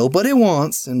people nobody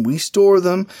wants, and we store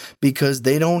them because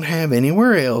they don't have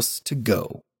anywhere else to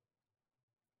go.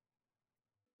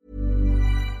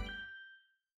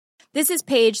 This is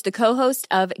Paige, the co-host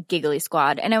of Giggly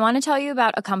Squad, and I want to tell you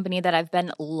about a company that I've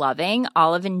been loving,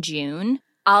 Olive & June.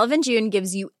 Olive & June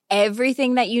gives you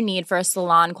everything that you need for a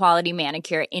salon-quality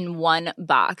manicure in one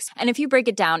box. And if you break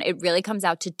it down, it really comes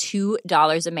out to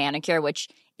 $2 a manicure, which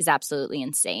is absolutely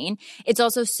insane. It's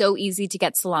also so easy to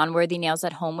get salon-worthy nails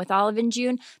at home with Olive &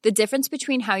 June. The difference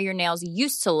between how your nails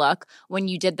used to look when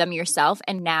you did them yourself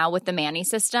and now with the Mani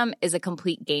system is a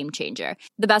complete game changer.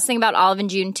 The best thing about Olive &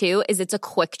 June, too, is it's a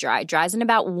quick dry. Dries in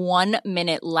about 1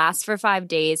 minute, lasts for 5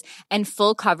 days, and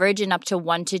full coverage in up to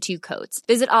 1 to 2 coats.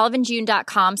 Visit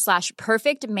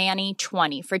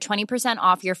oliveandjune.com/perfectmani20 for 20%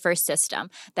 off your first system.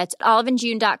 That's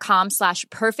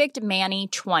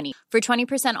oliveandjune.com/perfectmani20 for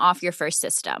 20% off your first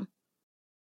system.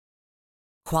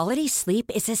 Quality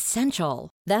sleep is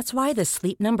essential. That's why the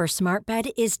Sleep Number Smart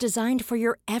Bed is designed for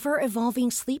your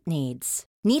ever-evolving sleep needs.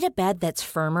 Need a bed that's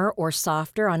firmer or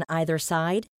softer on either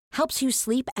side? Helps you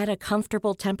sleep at a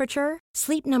comfortable temperature?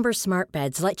 Sleep Number Smart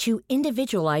Beds let you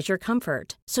individualize your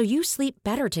comfort so you sleep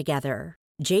better together.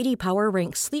 J.D. Power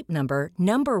ranks Sleep Number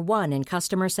number 1 in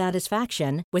customer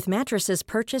satisfaction with mattresses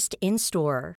purchased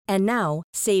in-store. And now,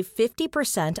 save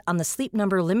 50% on the Sleep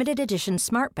Number Limited Edition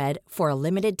Smart Bed for a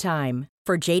limited time.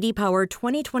 For J.D. Power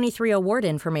 2023 award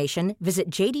information, visit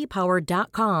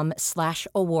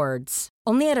jdpower.com/awards.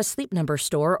 Only at a Sleep Number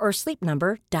store or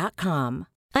sleepnumber.com.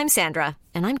 I'm Sandra,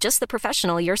 and I'm just the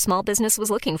professional your small business was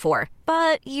looking for.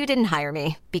 But you didn't hire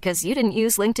me because you didn't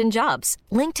use LinkedIn Jobs.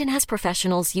 LinkedIn has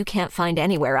professionals you can't find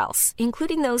anywhere else,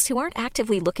 including those who aren't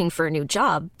actively looking for a new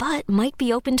job, but might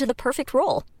be open to the perfect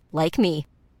role, like me.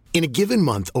 In a given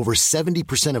month, over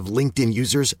 70% of LinkedIn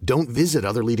users don't visit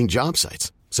other leading job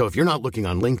sites. So if you're not looking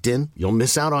on LinkedIn, you'll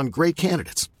miss out on great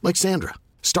candidates like Sandra.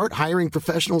 Start hiring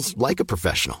professionals like a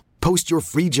professional. Post your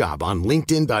free job on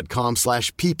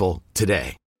linkedin.com/people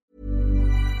today.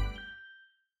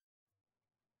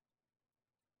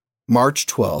 March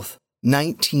 12th,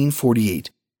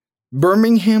 1948.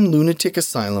 Birmingham Lunatic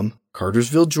Asylum,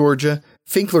 Cartersville, Georgia,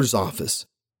 Finkler's office,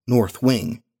 North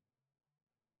Wing.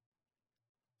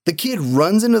 The kid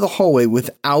runs into the hallway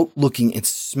without looking and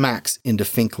smacks into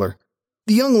Finkler.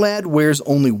 The young lad wears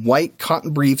only white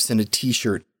cotton briefs and a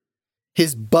t-shirt.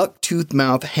 His buck-toothed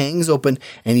mouth hangs open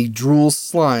and he drools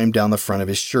slime down the front of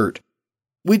his shirt,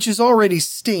 which is already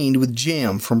stained with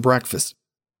jam from breakfast.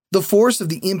 The force of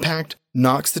the impact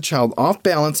knocks the child off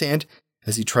balance and,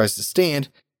 as he tries to stand,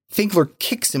 Finkler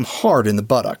kicks him hard in the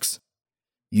buttocks.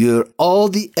 "You're all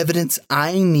the evidence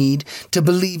I need to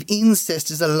believe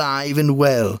incest is alive and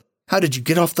well. How did you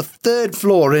get off the 3rd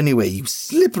floor anyway, you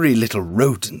slippery little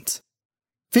rodent?"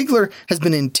 Finkler has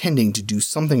been intending to do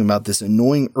something about this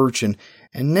annoying urchin,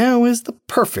 and now is the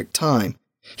perfect time.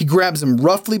 He grabs him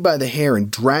roughly by the hair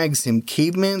and drags him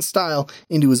caveman style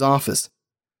into his office.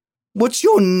 "What's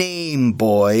your name,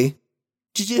 boy?"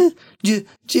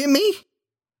 Jimmy?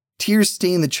 Tears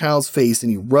stain the child's face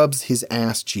and he rubs his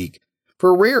ass cheek. For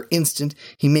a rare instant,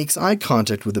 he makes eye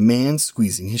contact with a man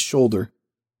squeezing his shoulder.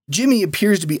 Jimmy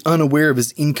appears to be unaware of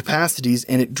his incapacities,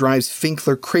 and it drives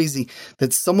Finkler crazy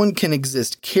that someone can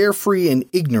exist carefree and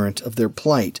ignorant of their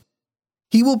plight.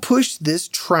 He will push this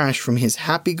trash from his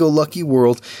happy-go-lucky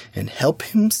world and help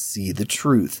him see the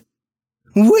truth.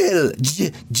 "Well,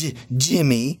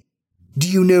 Jimmy, do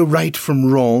you know right from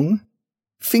wrong?"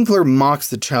 Finkler mocks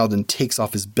the child and takes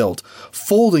off his belt,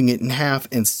 folding it in half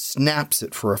and snaps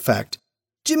it for effect.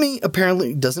 Jimmy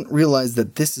apparently doesn't realize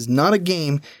that this is not a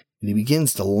game, and he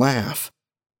begins to laugh.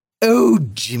 "Oh,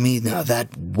 Jimmy, now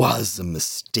that was a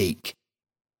mistake.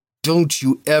 Don't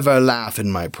you ever laugh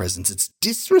in my presence. It's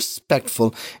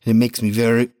disrespectful, and it makes me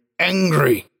very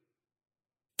angry."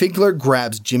 Finkler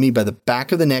grabs Jimmy by the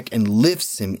back of the neck and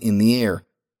lifts him in the air.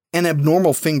 An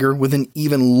abnormal finger with an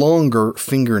even longer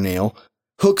fingernail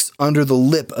hooks under the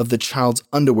lip of the child's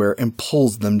underwear and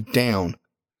pulls them down.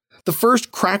 The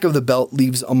first crack of the belt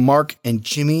leaves a mark, and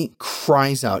Jimmy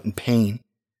cries out in pain.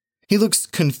 He looks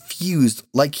confused,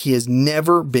 like he has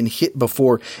never been hit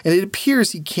before, and it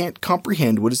appears he can't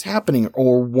comprehend what is happening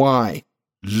or why.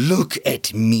 "Look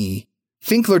at me,"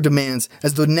 Finkler demands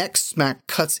as the next smack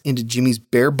cuts into Jimmy's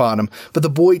bare bottom, but the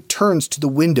boy turns to the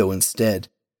window instead.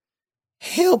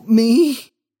 "Help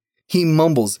me," he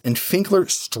mumbles, and Finkler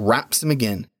straps him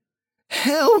again.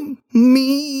 "Help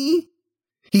me,"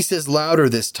 he says louder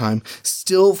this time,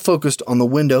 still focused on the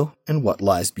window and what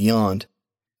lies beyond.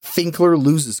 Finkler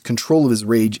loses control of his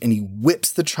rage and he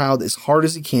whips the child as hard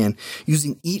as he can,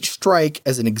 using each strike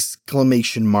as an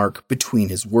exclamation mark between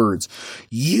his words.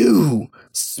 "You,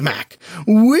 smack,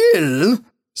 will,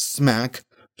 smack,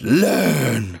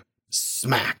 learn,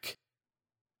 smack."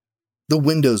 The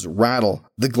windows rattle,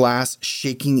 the glass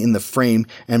shaking in the frame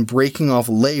and breaking off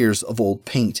layers of old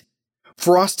paint.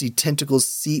 Frosty tentacles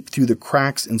seep through the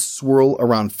cracks and swirl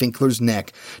around Finkler's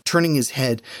neck, turning his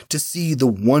head to see the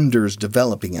wonders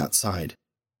developing outside.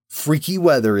 Freaky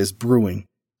weather is brewing,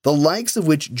 the likes of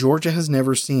which Georgia has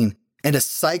never seen, and a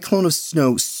cyclone of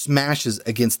snow smashes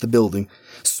against the building.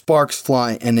 Sparks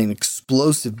fly and an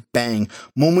explosive bang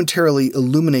momentarily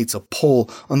illuminates a pole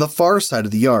on the far side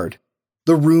of the yard.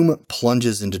 The room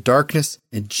plunges into darkness,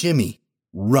 and Jimmy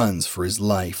runs for his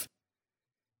life.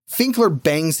 Finkler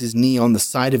bangs his knee on the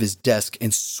side of his desk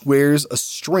and swears a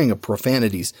string of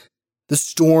profanities. The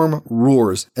storm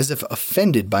roars as if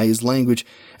offended by his language,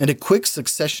 and a quick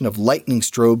succession of lightning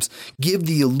strobes give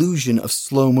the illusion of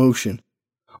slow motion.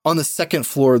 On the second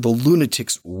floor, the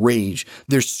lunatics rage.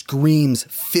 Their screams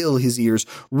fill his ears,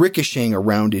 ricocheting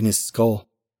around in his skull.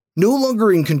 No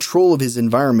longer in control of his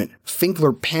environment,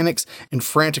 Finkler panics and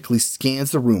frantically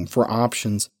scans the room for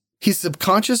options. His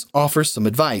subconscious offers some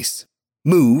advice.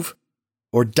 Move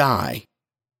or die.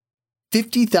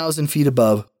 50,000 feet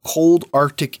above, cold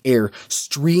Arctic air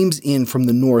streams in from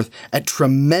the north at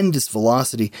tremendous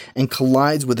velocity and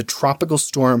collides with a tropical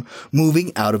storm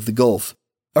moving out of the Gulf.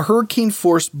 A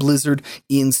hurricane-force blizzard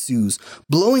ensues,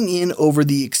 blowing in over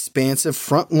the expansive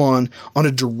front lawn on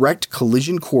a direct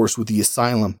collision course with the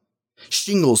asylum.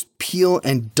 Shingles peel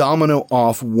and domino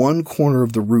off one corner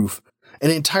of the roof.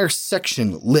 An entire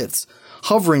section lifts,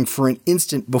 hovering for an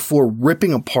instant before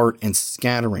ripping apart and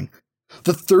scattering.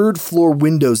 The third-floor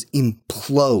windows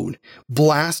implode,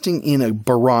 blasting in a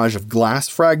barrage of glass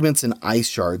fragments and ice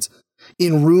shards.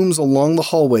 In rooms along the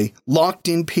hallway,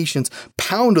 locked-in patients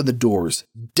pound on the doors,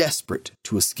 desperate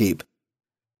to escape.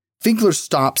 Finkler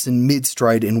stops in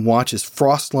mid-stride and watches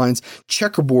frost lines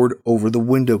checkerboard over the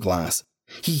window glass.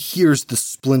 He hears the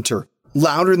splinter,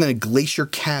 louder than a glacier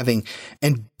calving,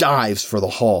 and dives for the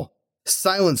hall.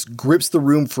 Silence grips the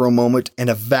room for a moment,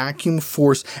 and a vacuum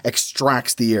force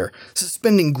extracts the air,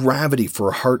 suspending gravity for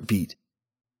a heartbeat.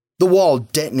 The wall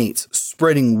detonates,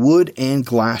 spreading wood and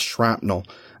glass shrapnel.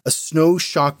 A snow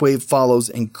shockwave follows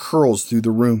and curls through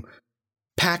the room,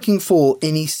 packing full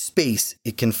any space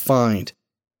it can find.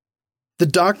 The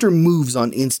doctor moves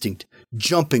on instinct,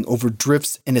 jumping over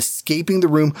drifts and escaping the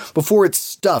room before it's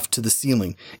stuffed to the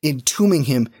ceiling, entombing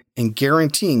him and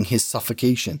guaranteeing his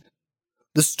suffocation.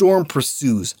 The storm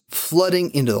pursues,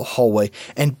 flooding into the hallway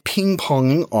and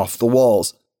ping-ponging off the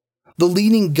walls. The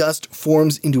leading gust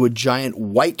forms into a giant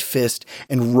white fist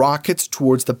and rockets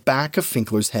towards the back of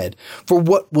Finkler's head for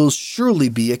what will surely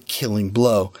be a killing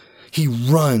blow. He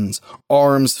runs,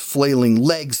 arms flailing,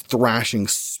 legs thrashing,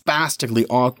 spastically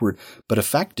awkward but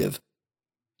effective.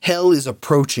 Hell is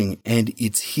approaching, and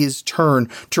it's his turn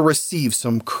to receive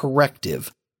some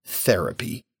corrective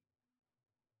therapy.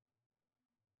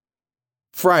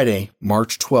 Friday,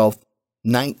 March 12th,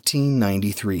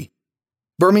 1993.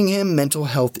 Birmingham Mental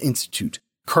Health Institute,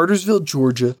 Cartersville,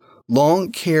 Georgia,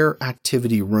 Long Care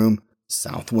Activity Room,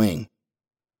 South Wing.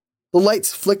 The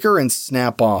lights flicker and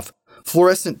snap off.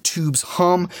 Fluorescent tubes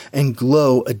hum and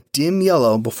glow a dim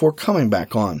yellow before coming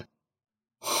back on.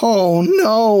 Oh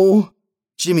no!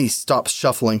 Jimmy stops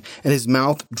shuffling and his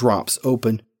mouth drops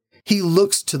open. He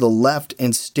looks to the left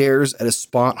and stares at a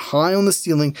spot high on the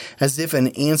ceiling as if an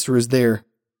answer is there.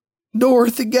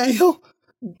 Dorothy Gale!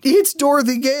 It's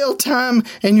Dorothy Gale time,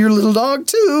 and your little dog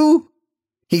too!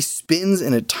 He spins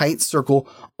in a tight circle,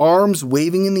 arms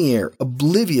waving in the air,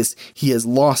 oblivious he has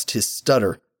lost his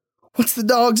stutter. What's the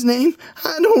dog's name?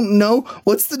 I don't know.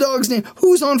 What's the dog's name?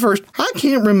 Who's on first? I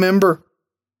can't remember.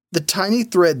 The tiny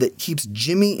thread that keeps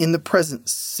Jimmy in the present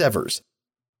severs.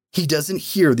 He doesn't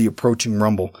hear the approaching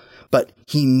rumble, but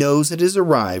he knows it has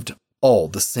arrived all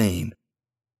the same.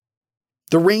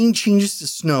 The rain changes to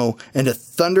snow, and a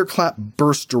thunderclap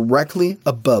bursts directly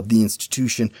above the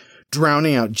institution,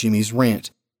 drowning out Jimmy's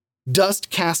rant. Dust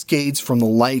cascades from the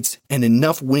lights, and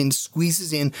enough wind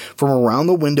squeezes in from around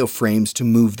the window frames to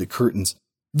move the curtains.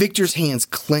 Victor's hands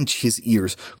clench his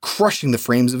ears, crushing the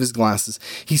frames of his glasses.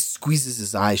 He squeezes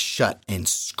his eyes shut and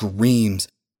screams.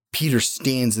 Peter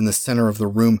stands in the center of the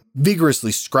room,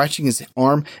 vigorously scratching his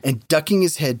arm and ducking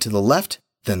his head to the left,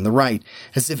 then the right,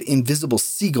 as if invisible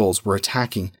seagulls were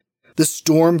attacking. The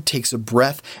storm takes a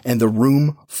breath, and the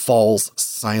room falls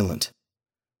silent.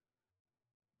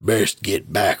 Best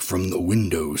get back from the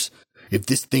windows. If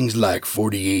this thing's like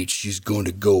 48, she's going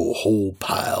to go a whole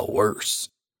pile worse.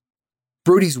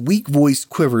 Brody's weak voice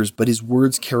quivers, but his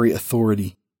words carry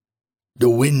authority. The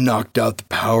wind knocked out the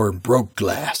power and broke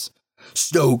glass.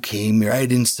 Snow came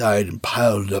right inside and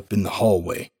piled up in the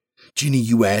hallway. Ginny,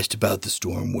 you asked about the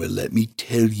storm. Well, let me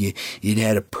tell you, it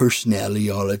had a personality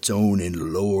all its own,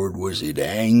 and Lord, was it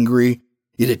angry.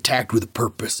 It attacked with a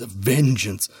purpose of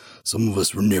vengeance. Some of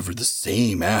us were never the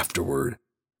same afterward.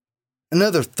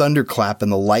 Another thunderclap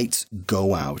and the lights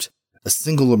go out. A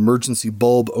single emergency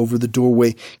bulb over the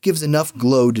doorway gives enough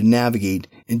glow to navigate,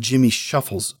 and Jimmy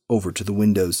shuffles over to the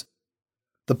windows.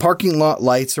 The parking lot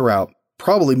lights are out,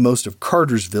 probably most of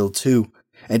Cartersville too,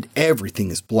 and everything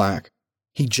is black.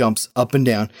 He jumps up and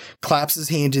down, claps his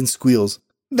hand and squeals,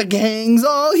 "The gang's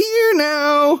all here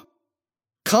now!"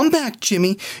 "Come back,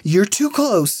 Jimmy. You're too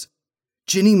close."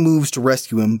 Ginny moves to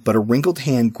rescue him, but a wrinkled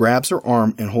hand grabs her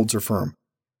arm and holds her firm.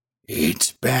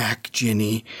 "It's back,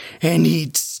 Ginny, and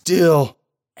it's still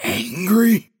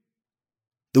angry."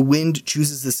 The wind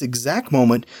chooses this exact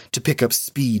moment to pick up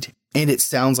speed, and it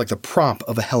sounds like the prop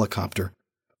of a helicopter.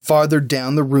 Farther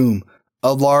down the room,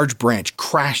 a large branch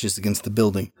crashes against the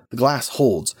building. The glass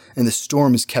holds, and the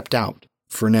storm is kept out,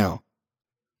 for now.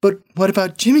 "But what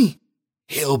about Jimmy?"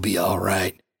 "He'll be all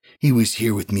right. He was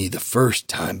here with me the first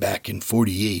time back in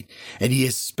 48, and he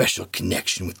has a special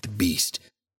connection with the beast.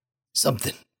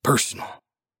 Something personal."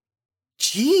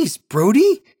 "Jeez,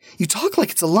 Brody, you talk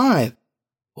like it's alive."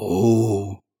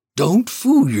 "Oh, don't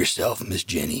fool yourself, Miss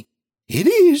Jenny. It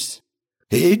is.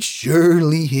 It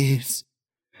surely is.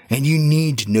 And you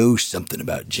need to know something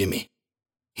about Jimmy.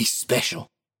 He's special."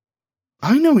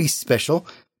 "I know he's special.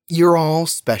 You're all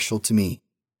special to me."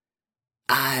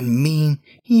 "I mean,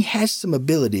 he has some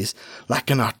abilities, like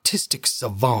an autistic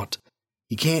savant.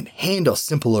 He can't handle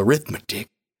simple arithmetic,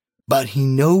 but he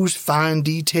knows fine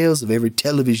details of every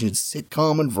television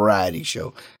sitcom and variety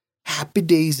show. Happy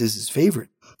Days is his favorite.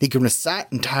 He can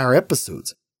recite entire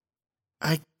episodes."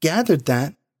 "I gathered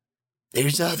that."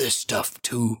 "There's other stuff,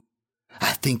 too.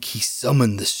 I think he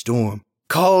summoned the storm,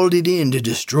 called it in to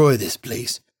destroy this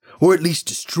place, or at least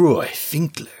destroy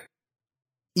Finkler."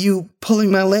 "You pulling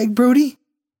my leg, Brody?"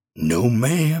 "No,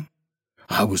 ma'am.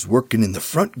 I was working in the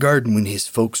front garden when his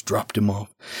folks dropped him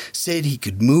off. Said he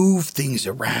could move things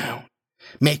around,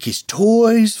 make his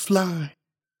toys fly.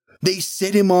 They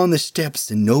set him on the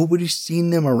steps and nobody's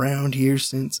seen them around here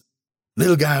since.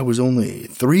 Little guy was only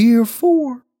 3 or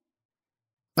 4.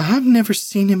 "I've never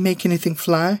seen him make anything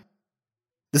fly."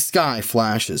 The sky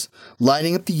flashes,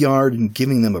 lighting up the yard and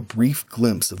giving them a brief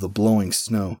glimpse of the blowing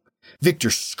snow. Victor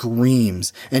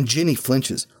screams, and Ginny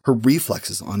flinches, her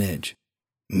reflexes on edge.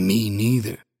 "Me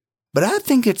neither. But I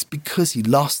think it's because he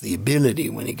lost the ability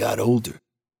when he got older.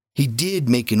 He did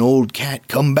make an old cat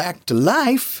come back to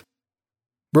life."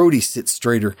 Brody sits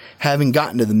straighter, having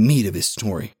gotten to the meat of his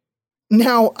story.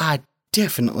 "Now I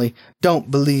definitely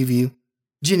don't believe you."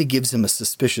 Ginny gives him a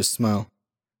suspicious smile.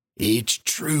 "It's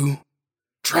true.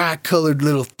 Tri-colored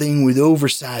little thing with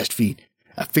oversized feet.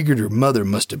 I figured her mother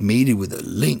must have mated with a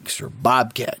lynx or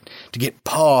bobcat to get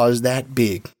paws that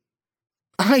big."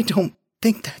 "I don't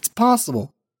think that's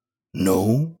possible."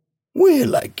 "No?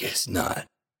 Well, I guess not.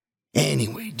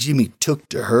 Anyway, Jimmy took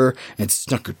to her and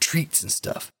snuck her treats and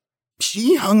stuff.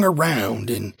 She hung around,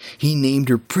 and he named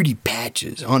her Pretty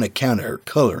Patches on account of her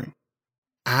coloring."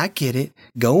 "I get it.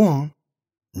 Go on."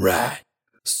 "Right.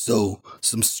 So,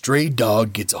 some stray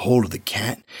dog gets a hold of the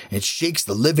cat and shakes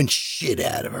the living shit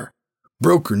out of her.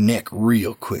 Broke her neck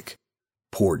real quick.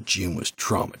 Poor Jim was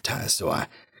traumatized, so I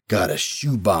got a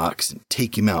shoebox and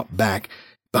take him out back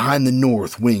behind the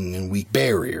north wing and we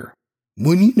bury her.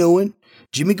 Wouldn't you know it,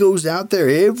 Jimmy goes out there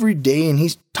every day and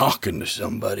he's talking to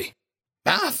somebody.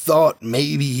 I thought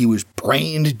maybe he was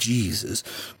praying to Jesus,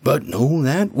 but no,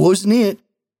 that wasn't it.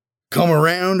 Come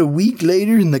around a week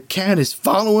later and the cat is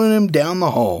following him down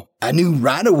the hall. I knew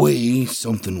right away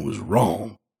something was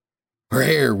wrong. Her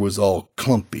hair was all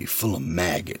clumpy, full of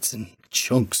maggots and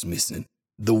chunks missing.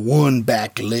 The one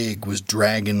back leg was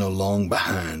dragging along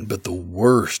behind, but the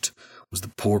worst was the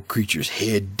poor creature's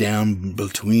head down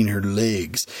between her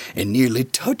legs and nearly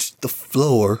touched the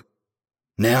floor.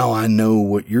 Now I know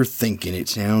what you're thinking. It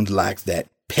sounds like that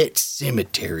Pet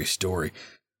Cemetery story,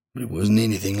 but it wasn't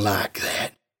anything like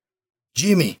that.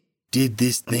 Jimmy did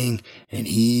this thing, and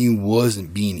he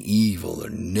wasn't being evil or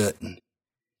nothing.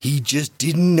 He just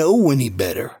didn't know any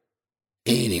better.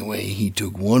 Anyway, he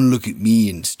took one look at me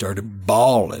and started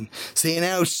bawling, saying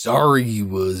how sorry he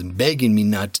was and begging me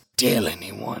not to tell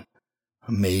anyone.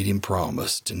 I made him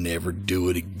promise to never do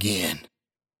it again.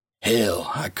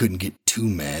 Hell, I couldn't get too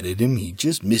mad at him. He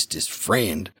just missed his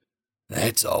friend.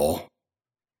 That's all.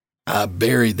 I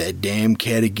buried that damn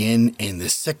cat again, and the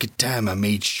second time I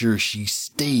made sure she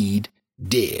stayed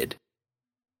dead.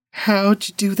 How'd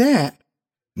you do that?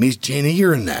 Miss Jenny,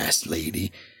 you're a nice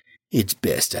lady. It's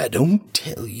best I don't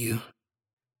tell you.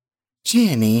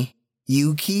 Jenny,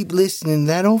 you keep listening to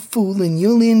that old fool and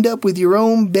you'll end up with your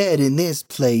own bed in this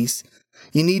place.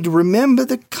 You need to remember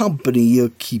the company you're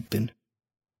keeping.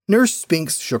 Nurse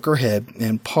Spinks shook her head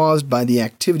and paused by the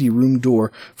activity room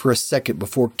door for a second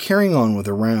before carrying on with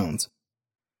her rounds.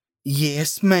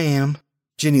 Yes, ma'am.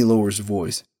 Jenny lowers her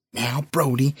voice. Now,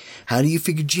 Brody, how do you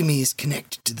figure Jimmy is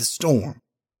connected to the storm?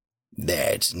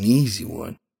 That's an easy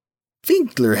one.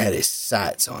 Finkler had his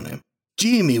sights on him.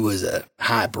 Jimmy was a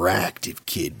hyperactive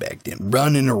kid back then,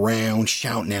 running around,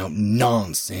 shouting out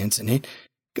nonsense, and it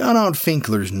got on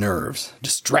Finkler's nerves,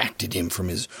 distracted him from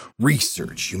his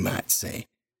research, you might say.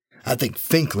 I think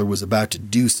Finkler was about to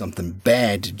do something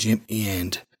bad to Jim,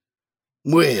 and,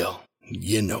 well,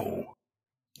 you know.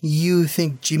 You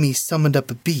think Jimmy summoned up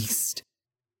a beast?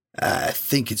 I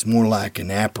think it's more like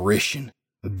an apparition,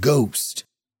 a ghost.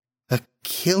 A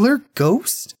killer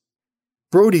ghost?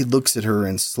 Brody looks at her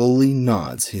and slowly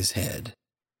nods his head.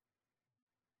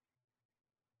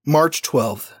 March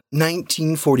 12th,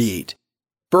 1948.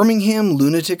 Birmingham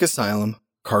Lunatic Asylum,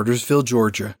 Cartersville,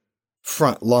 Georgia.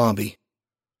 Front lobby.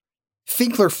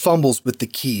 Finkler fumbles with the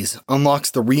keys,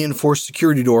 unlocks the reinforced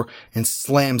security door, and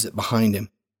slams it behind him.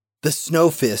 The snow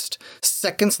fist,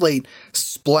 seconds late,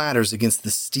 splatters against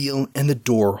the steel and the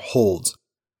door holds.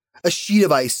 A sheet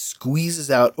of ice squeezes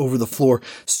out over the floor,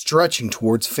 stretching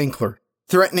towards Finkler,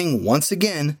 threatening once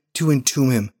again to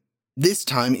entomb him, this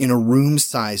time in a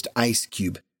room-sized ice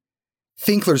cube.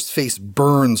 Finkler's face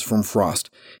burns from frost.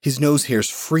 His nose hairs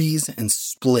freeze and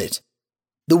split.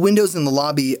 The windows in the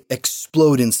lobby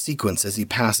explode in sequence as he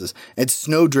passes, and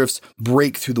snowdrifts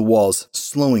break through the walls,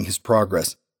 slowing his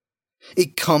progress.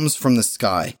 It comes from the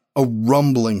sky, a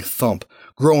rumbling thump,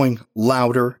 growing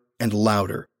louder and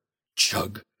louder.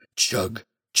 Chug, chug,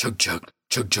 chug, chug,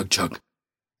 chug, chug, chug.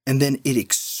 And then it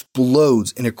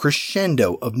explodes in a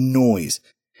crescendo of noise.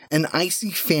 An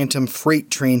icy phantom freight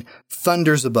train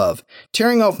thunders above,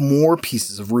 tearing off more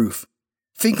pieces of roof.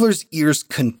 Finkler's ears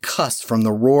concuss from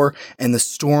the roar, and the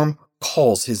storm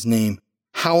calls his name,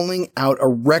 howling out a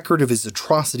record of his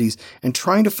atrocities and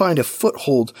trying to find a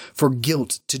foothold for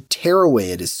guilt to tear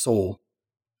away at his soul.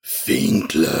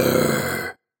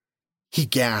 Finkler! He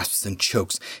gasps and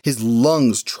chokes, his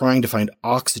lungs trying to find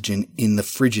oxygen in the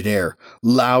frigid air.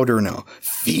 Louder now.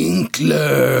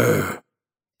 Finkler!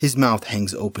 His mouth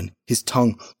hangs open, his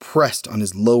tongue pressed on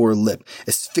his lower lip,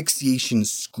 asphyxiation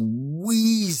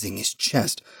squeezing his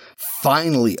chest.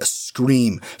 Finally, a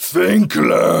scream.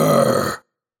 Finkler!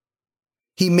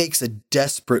 He makes a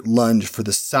desperate lunge for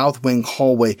the south wing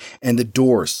hallway, and the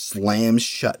door slams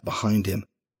shut behind him.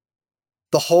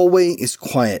 The hallway is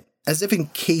quiet, as if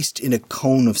encased in a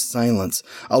cone of silence,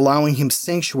 allowing him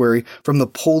sanctuary from the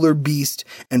polar beast,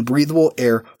 and breathable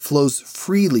air flows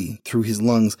freely through his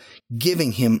lungs,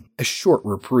 giving him a short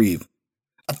reprieve.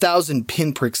 1,000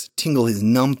 pinpricks tingle his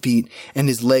numb feet, and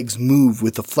his legs move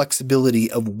with the flexibility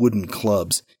of wooden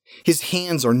clubs. His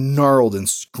hands are gnarled and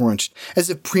scrunched, as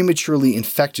if prematurely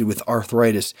infected with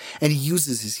arthritis, and he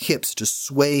uses his hips to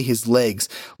sway his legs,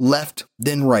 left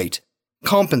then right,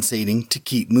 compensating to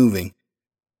keep moving.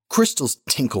 Crystals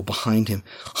tinkle behind him.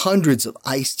 Hundreds of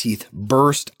ice teeth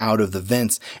burst out of the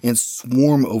vents and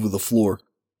swarm over the floor.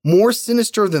 More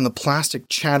sinister than the plastic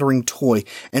chattering toy,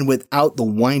 and without the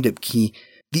wind-up key,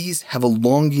 these have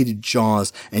elongated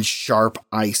jaws and sharp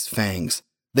ice fangs.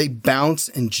 They bounce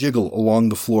and jiggle along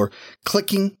the floor,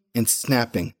 clicking and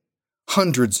snapping.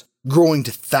 Hundreds, growing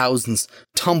to thousands,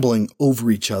 tumbling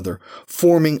over each other,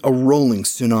 forming a rolling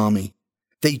tsunami.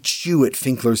 They chew at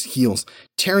Finkler's heels,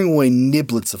 tearing away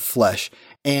niblets of flesh,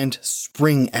 and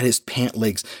spring at his pant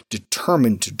legs,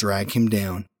 determined to drag him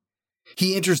down.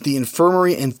 He enters the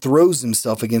infirmary and throws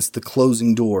himself against the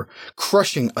closing door,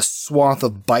 crushing a swath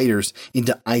of biters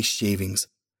into ice shavings.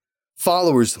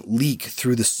 Followers leak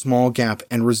through the small gap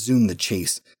and resume the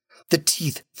chase. The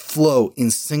teeth flow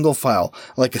in single file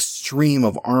like a stream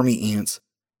of army ants.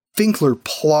 Finkler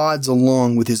plods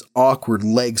along with his awkward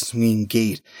leg-swinging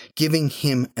gait, giving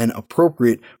him an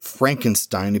appropriate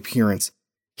Frankenstein appearance.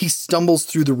 He stumbles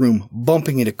through the room,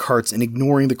 bumping into carts and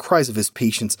ignoring the cries of his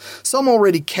patients, some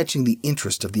already catching the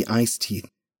interest of the ice teeth.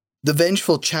 The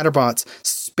vengeful chatterbots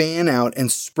span out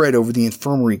and spread over the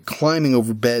infirmary, climbing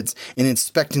over beds and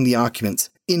inspecting the occupants.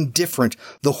 Indifferent,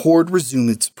 the horde resume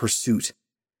its pursuit.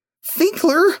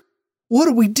 "Finkler! What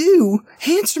do we do?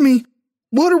 Answer me!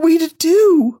 What are we to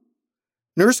do?"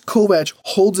 Nurse Kovach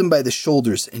holds him by the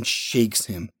shoulders and shakes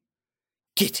him.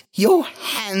 "Get your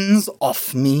hands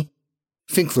off me!"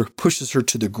 Finkler pushes her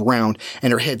to the ground,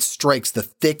 and her head strikes the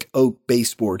thick oak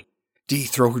baseboard. Did he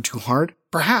throw her too hard?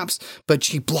 Perhaps, but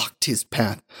she blocked his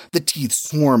path. The teeth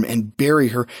swarm and bury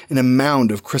her in a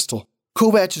mound of crystal.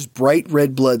 Kovach's bright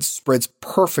red blood spreads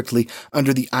perfectly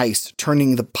under the ice,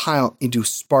 turning the pile into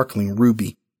sparkling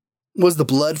ruby. Was the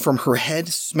blood from her head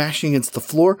smashing against the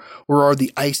floor, or are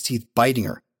the ice teeth biting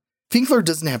her? Finkler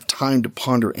doesn't have time to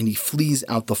ponder, and he flees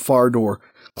out the far door,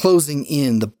 closing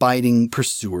in the biting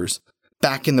pursuers.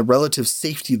 Back in the relative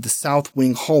safety of the south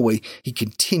wing hallway, he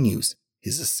continues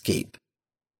his escape.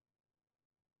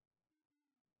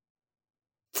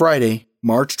 Friday,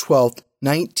 March 12th,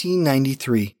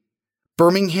 1993.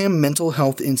 Birmingham Mental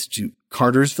Health Institute,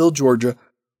 Cartersville, Georgia,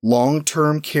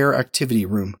 Long-Term Care Activity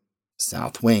Room,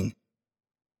 South Wing.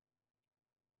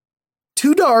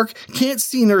 Too dark. Can't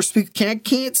see, nurse.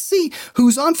 Can't see.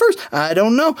 Who's on first? I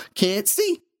don't know. Can't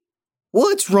see.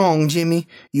 What's wrong, Jimmy?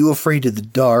 You afraid of the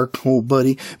dark, old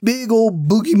buddy? Big old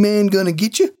boogeyman gonna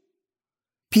get you?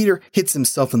 Peter hits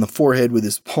himself in the forehead with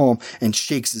his palm and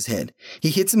shakes his head. He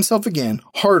hits himself again,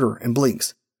 harder, and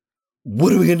blinks.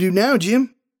 What are we gonna do now,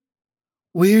 Jim?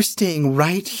 We're staying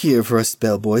right here for a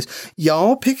spell, boys.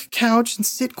 Y'all pick a couch and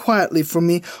sit quietly for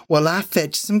me while I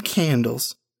fetch some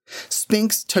candles.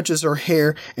 Spinks touches her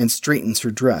hair and straightens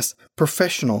her dress,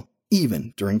 professional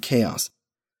even during chaos.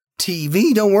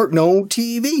 TV don't work, no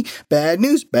TV. Bad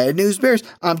news bears.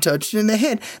 I'm touched in the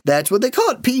head. That's what they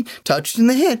call it, Pete. Touched in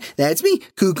the head. That's me,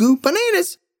 cuckoo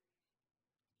bananas.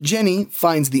 Jenny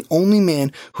finds the only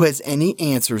man who has any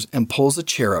answers and pulls a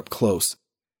chair up close.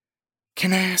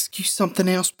 Can I ask you something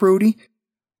else, Brody?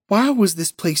 Why was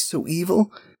this place so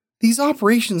evil? These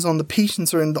operations on the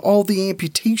patients and all the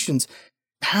amputations,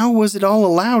 how was it all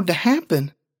allowed to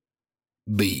happen?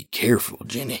 Be careful,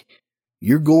 Jenny.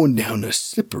 You're going down a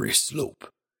slippery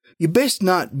slope. You best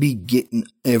not be getting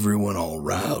everyone all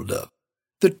riled up.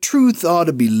 The truth ought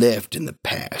to be left in the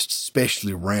past,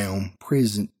 especially round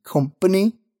present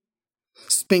company.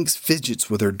 Spinks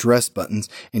fidgets with her dress buttons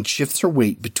and shifts her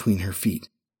weight between her feet.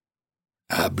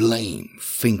 I blame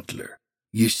Finkler.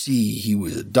 You see, he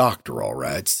was a doctor, all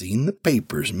right, seen the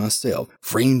papers myself,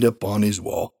 framed up on his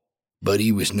wall, but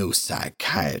he was no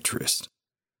psychiatrist.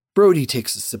 Brody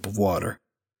takes a sip of water.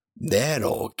 That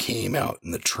all came out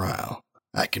in the trial.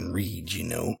 I can read, you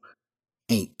know.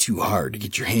 Ain't too hard to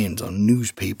get your hands on a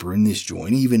newspaper in this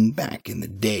joint, even back in the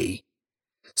day.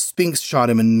 Spinks shot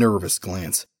him a nervous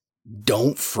glance.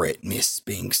 Don't fret, Miss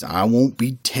Spinks. I won't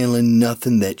be telling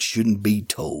nothing that shouldn't be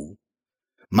told.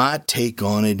 My take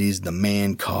on it is the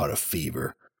man caught a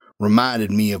fever.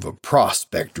 Reminded me of a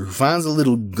prospector who finds a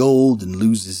little gold and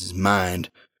loses his mind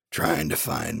trying to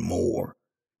find more.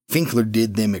 Finkler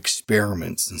did them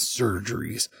experiments and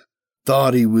surgeries.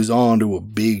 Thought he was onto a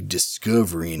big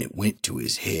discovery and it went to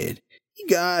his head. He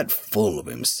got full of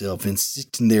himself,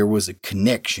 insisting there was a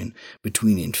connection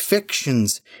between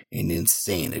infections and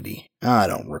insanity. I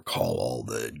don't recall all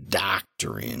the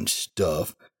doctoring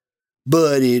stuff,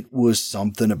 but it was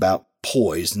something about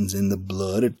poisons in the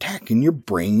blood attacking your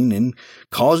brain and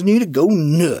causing you to go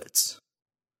nuts.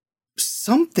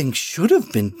 Something should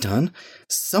have been done.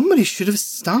 Somebody should have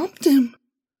stopped him.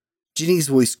 Jenny's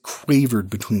voice quavered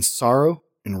between sorrow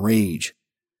and rage.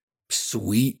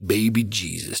 Sweet baby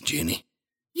Jesus, Jenny.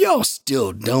 Y'all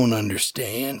still don't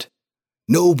understand.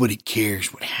 Nobody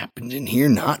cares what happened in here,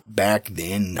 not back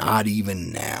then, not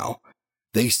even now.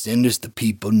 They send us the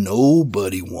people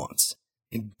nobody wants.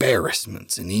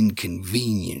 Embarrassments and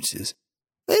inconveniences.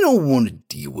 They don't want to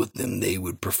deal with them. They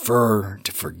would prefer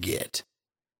to forget.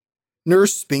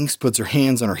 Nurse Spinks puts her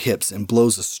hands on her hips and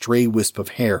blows a stray wisp of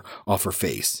hair off her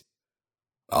face.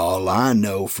 All I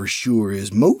know for sure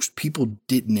is most people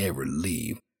didn't ever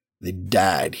leave. They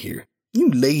died here. You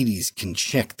ladies can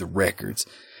check the records.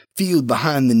 Field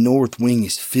behind the north wing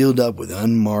is filled up with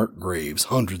unmarked graves,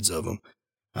 hundreds of them.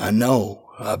 I know.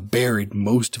 I buried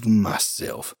most of them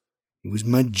myself. It was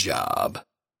my job.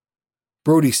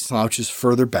 Brody slouches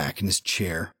further back in his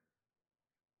chair.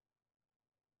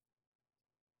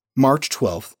 March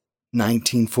 12th,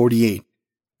 1948.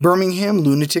 Birmingham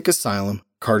Lunatic Asylum,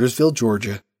 Cartersville,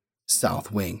 Georgia, South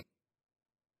Wing.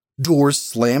 Doors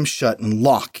slam shut and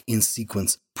lock in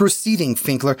sequence, preceding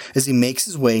Finkler as he makes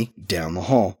his way down the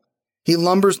hall. He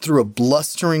lumbers through a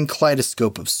blustering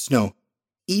kaleidoscope of snow,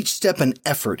 each step an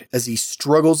effort as he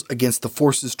struggles against the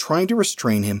forces trying to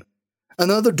restrain him.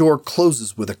 Another door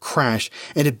closes with a crash,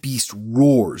 and a beast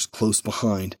roars close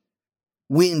behind.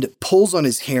 Wind pulls on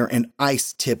his hair, and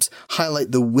ice tips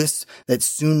highlight the wisps that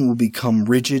soon will become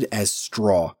rigid as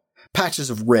straw. Patches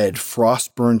of red,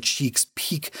 frost-burned cheeks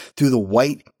peek through the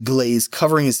white glaze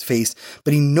covering his face,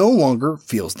 but he no longer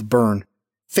feels the burn.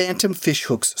 Phantom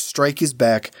fishhooks strike his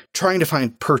back, trying to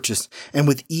find purchase, and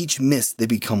with each miss they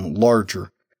become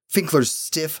larger. Finkler's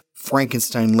stiff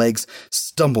Frankenstein legs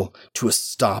stumble to a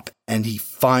stop, and he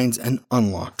finds an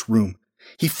unlocked room.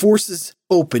 He forces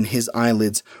open his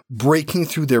eyelids, breaking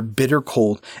through their bitter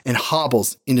cold, and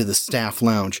hobbles into the staff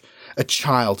lounge. A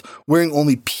child, wearing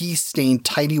only pea-stained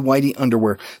tighty-whitey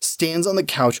underwear, stands on the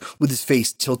couch with his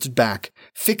face tilted back,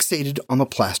 fixated on the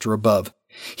plaster above.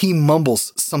 He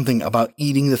mumbles something about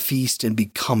eating the feast and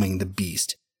becoming the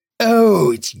beast.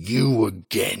 Oh, it's you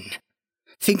again.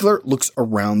 Finkler looks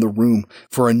around the room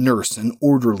for a nurse, an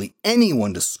orderly,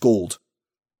 anyone to scold.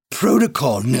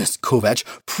 Protocol, Nurse Kovac.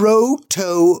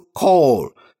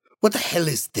 Protocol. What the hell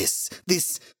is this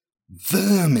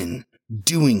vermin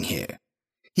doing here?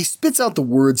 He spits out the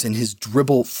words and his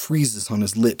dribble freezes on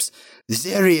his lips. This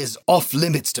area is off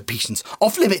limits to patients.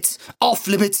 Off limits! Off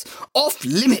limits! Off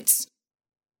limits!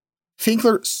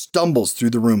 Finkler stumbles through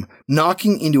the room,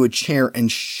 knocking into a chair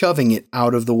and shoving it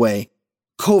out of the way.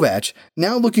 Kovac,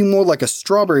 now looking more like a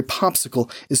strawberry popsicle,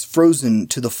 is frozen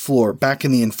to the floor back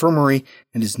in the infirmary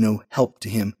and is no help to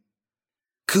him.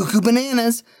 Cuckoo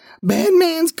bananas! Bad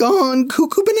man's gone!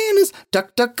 Cuckoo bananas!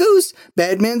 Duck, duck, goose!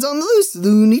 Bad man's on the loose!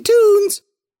 Looney Tunes!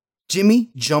 Jimmy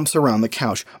jumps around the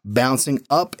couch, bouncing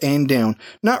up and down,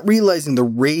 not realizing the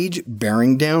rage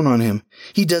bearing down on him.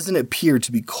 He doesn't appear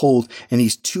to be cold, and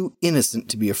he's too innocent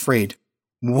to be afraid.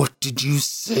 What did you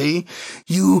say?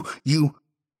 You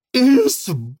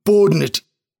insubordinate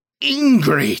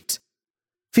ingrate!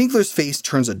 Finkler's face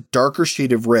turns a darker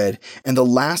shade of red, and the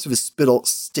last of his spittle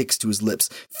sticks to his lips,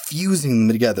 fusing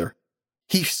them together.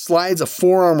 He slides a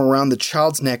forearm around the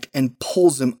child's neck and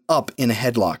pulls him up in a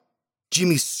headlock.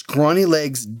 Jimmy's scrawny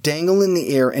legs dangle in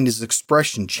the air and his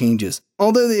expression changes.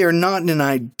 Although they are not in an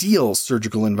ideal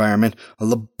surgical environment, a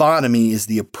lobotomy is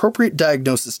the appropriate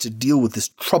diagnosis to deal with this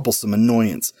troublesome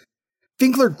annoyance.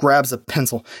 Finkler grabs a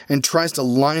pencil and tries to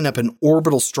line up an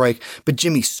orbital strike, but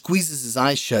Jimmy squeezes his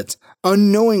eyes shut,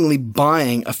 unknowingly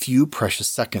buying a few precious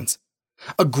seconds.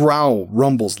 A growl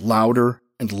rumbles louder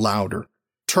and louder,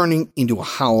 turning into a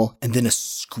howl and then a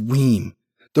scream.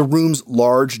 The room's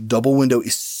large double window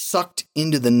is sucked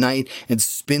into the night and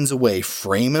spins away,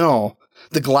 frame and all,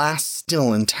 the glass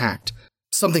still intact.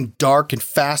 Something dark and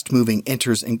fast-moving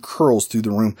enters and curls through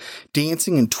the room,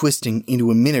 dancing and twisting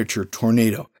into a miniature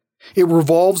tornado. It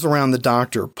revolves around the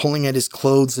doctor, pulling at his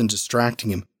clothes and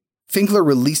distracting him. Finkler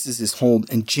releases his hold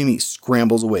and Jimmy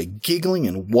scrambles away, giggling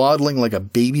and waddling like a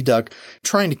baby duck,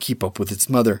 trying to keep up with its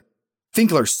mother.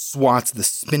 Finkler swats the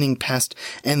spinning pest,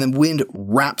 and the wind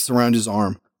wraps around his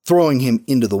arm, throwing him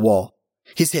into the wall.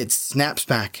 His head snaps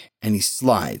back, and he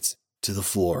slides to the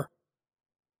floor.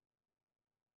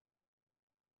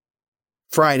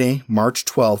 Friday, March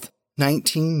 12th,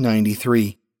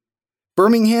 1993.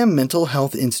 Birmingham Mental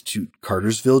Health Institute,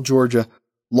 Cartersville, Georgia.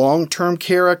 Long-term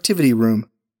care activity room,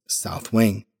 South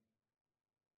Wing.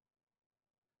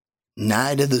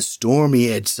 Night of the storm, he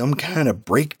had some kind of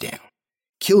breakdown.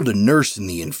 Killed a nurse in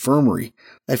the infirmary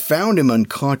that found him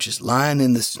unconscious lying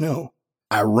in the snow.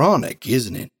 Ironic,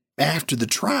 isn't it? After the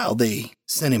trial, they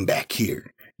sent him back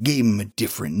here, gave him a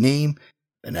different name,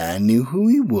 but I knew who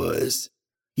he was.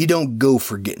 You don't go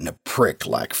for getting a prick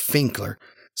like Finkler,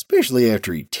 especially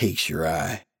after he takes your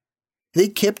eye. They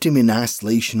kept him in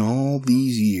isolation all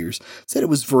these years, said it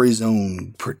was for his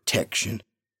own protection.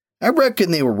 I reckon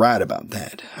they were right about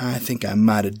that. I think I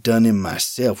might have done him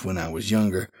myself when I was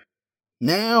younger.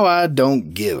 Now I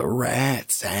don't give a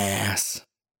rat's ass.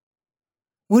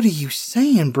 What are you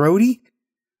saying, Brody?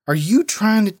 Are you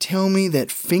trying to tell me that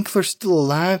Finkler's still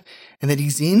alive and that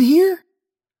he's in here?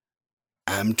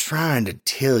 I'm trying to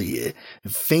tell you,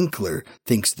 Finkler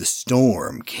thinks the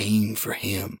storm came for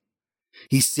him.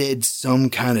 He said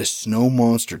some kind of snow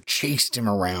monster chased him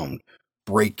around,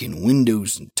 breaking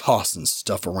windows and tossing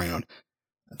stuff around.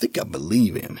 I think I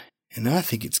believe him, and I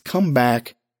think it's come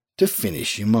back to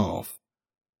finish him off.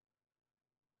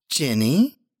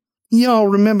 Jenny, y'all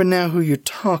remember now who you're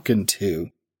talking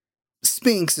to.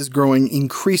 Spinks is growing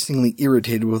increasingly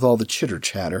irritated with all the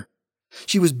chitter-chatter.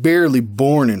 She was barely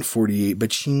born in 48,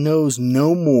 but she knows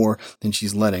no more than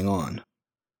she's letting on.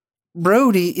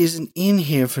 Brody isn't in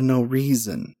here for no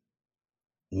reason.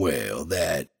 Well,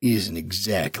 that isn't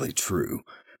exactly true.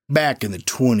 Back in the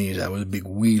 20s, I was a big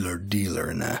wheeler-dealer,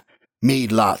 and I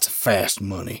made lots of fast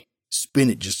money.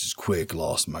 Spent it just as quick,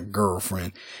 lost my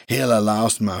girlfriend. Hell, I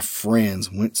lost my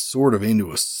friends, went sort of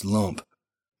into a slump.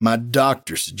 My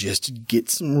doctor suggested get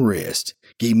some rest,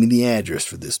 gave me the address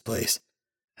for this place.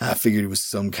 I figured it was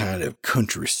some kind of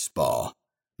country spa.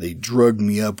 They drugged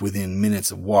me up within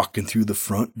minutes of walking through the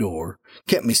front door,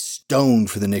 kept me stoned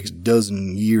for the next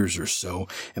dozen years or so,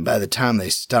 and by the time they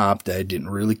stopped, I didn't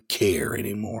really care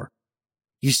anymore.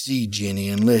 You see, Jenny,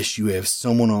 unless you have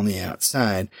someone on the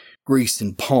outside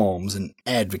greasing palms and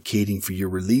advocating for your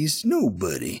release,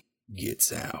 nobody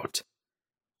gets out.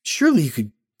 Surely you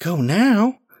could go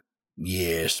now.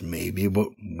 Yes, maybe, but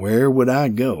where would I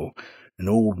go? An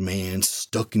old man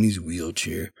stuck in his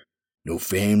wheelchair. No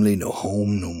family, no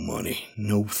home, no money.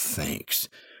 No thanks.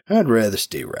 I'd rather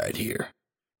stay right here.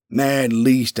 At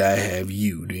least I have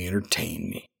you to entertain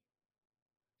me.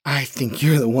 I think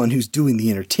you're the one who's doing the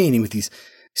entertaining with these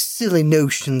Silly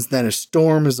notions that a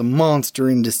storm is a monster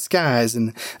in disguise and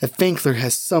a Finkler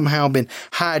has somehow been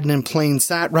hiding in plain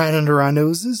sight right under our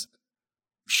noses.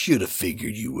 Should have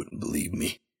figured you wouldn't believe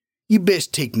me. You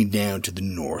best take me down to the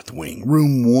north wing,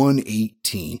 room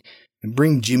 118, and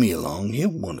bring Jimmy along. He'll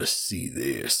want to see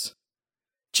this.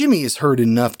 Jimmy has heard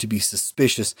enough to be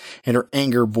suspicious, and her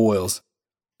anger boils.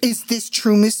 Is this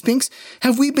true, Miss Spinks?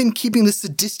 Have we been keeping the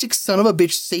sadistic son of a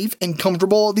bitch safe and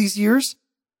comfortable all these years?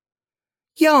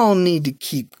 Y'all need to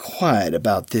keep quiet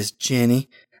about this, Jenny.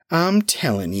 I'm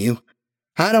telling you.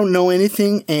 I don't know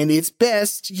anything, and it's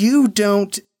best you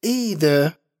don't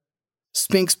either.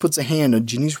 Spinks puts a hand on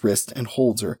Jenny's wrist and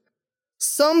holds her.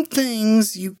 Some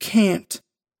things you can't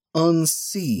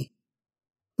unsee.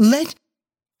 Let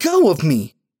go of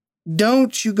me.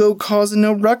 Don't you go causing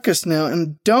no ruckus now,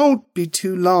 and don't be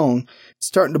too long. It's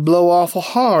starting to blow awful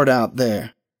hard out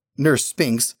there. Nurse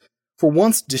Spinks, for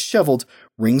once disheveled,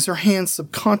 wrings her hand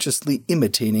subconsciously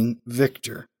imitating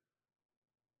Victor.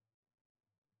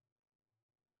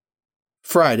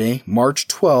 Friday, March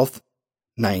 12th,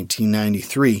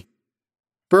 1993.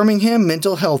 Birmingham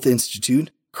Mental Health Institute,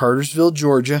 Cartersville,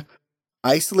 Georgia,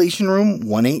 Isolation Room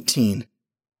 118.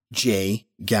 J.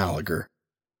 Gallagher.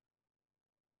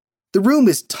 The room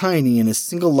is tiny and a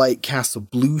single light casts a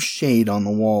blue shade on the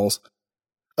walls.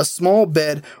 A small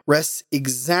bed rests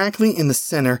exactly in the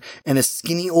center, and a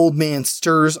skinny old man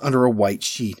stirs under a white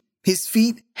sheet. His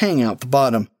feet hang out the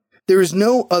bottom. There is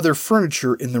no other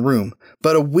furniture in the room,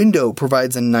 but a window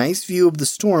provides a nice view of the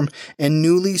storm and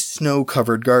newly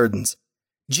snow-covered gardens.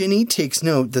 Jenny takes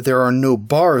note that there are no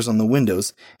bars on the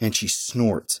windows, and she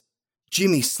snorts.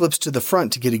 Jimmy slips to the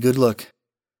front to get a good look.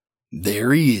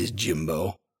 There he is,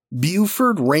 Jimbo.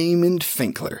 Buford Raymond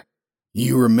Finkler.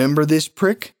 You remember this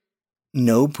prick?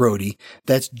 No, Brody,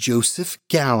 that's Joseph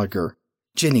Gallagher.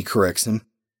 Jenny corrects him.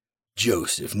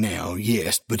 Joseph now,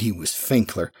 yes, but he was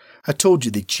Finkler. I told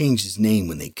you they changed his name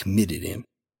when they committed him.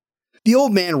 The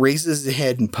old man raises his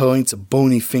head and points a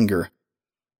bony finger.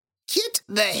 Get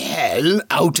the hell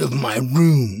out of my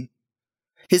room.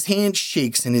 His hand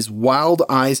shakes and his wild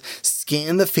eyes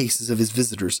scan the faces of his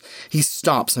visitors. He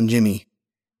stops on Jimmy.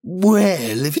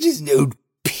 Well, if it isn't old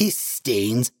piss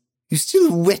stains, you're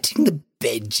still wetting the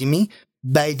bed, Jimmy.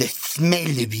 By the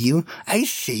smell of you, I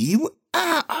say you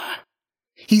are.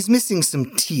 He's missing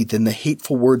some teeth and the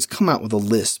hateful words come out with a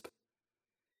lisp.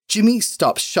 Jimmy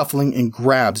stops shuffling and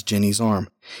grabs Jenny's arm.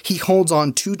 He holds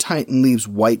on too tight and leaves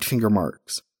white finger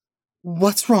marks.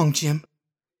 What's wrong, Jim?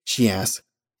 She asks.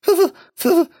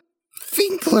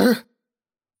 Finkler.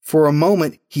 For a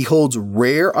moment, he holds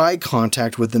rare eye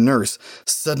contact with the nurse,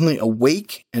 suddenly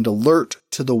awake and alert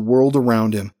to the world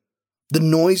around him. The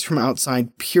noise from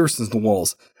outside pierces the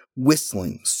walls.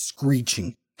 Whistling,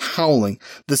 screeching, howling.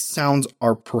 The sounds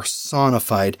are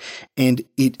personified, and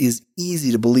it is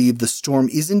easy to believe the storm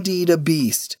is indeed a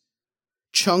beast.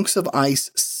 Chunks of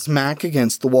ice smack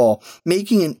against the wall,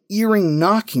 making an eerie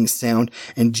knocking sound,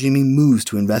 and Jimmy moves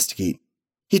to investigate.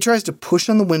 He tries to push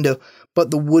on the window, but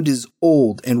the wood is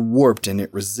old and warped and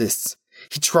it resists.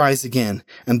 He tries again,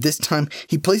 and this time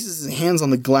he places his hands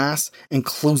on the glass and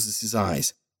closes his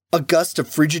eyes. A gust of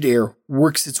frigid air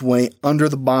works its way under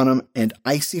the bottom and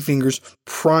icy fingers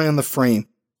pry on the frame,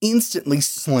 instantly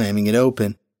slamming it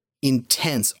open.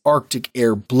 Intense Arctic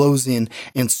air blows in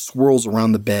and swirls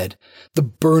around the bed. The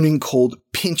burning cold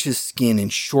pinches skin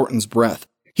and shortens breath.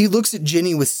 He looks at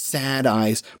Jenny with sad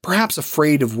eyes, perhaps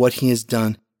afraid of what he has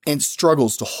done, and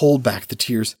struggles to hold back the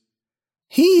tears.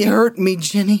 He hurt me,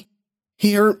 Jenny.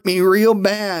 He hurt me real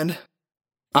bad.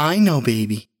 I know,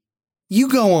 baby. You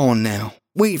go on now.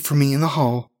 Wait for me in the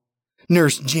hall.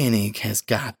 Nurse Janig has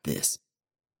got this.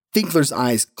 Finkler's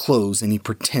eyes close and he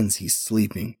pretends he's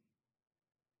sleeping.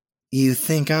 You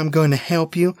think I'm going to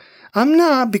help you? I'm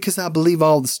not, because I believe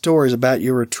all the stories about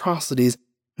your atrocities,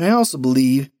 and I also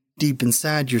believe, deep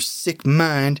inside your sick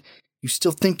mind, you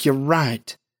still think you're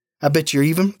right. I bet you're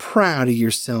even proud of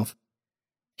yourself.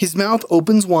 His mouth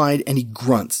opens wide and he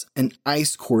grunts. An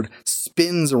ice cord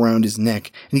spins around his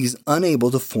neck and he's unable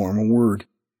to form a word.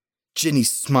 Jenny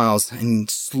smiles and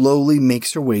slowly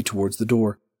makes her way towards the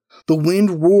door. The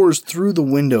wind roars through the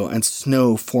window and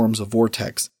snow forms a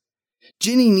vortex.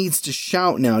 Jenny needs to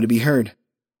shout now to be heard.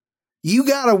 You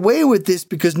got away with this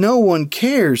because no one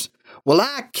cares. Well,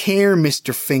 I care,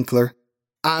 Mr. Finkler.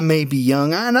 I may be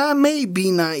young and I may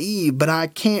be naive, but I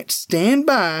can't stand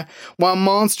by while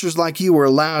monsters like you are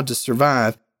allowed to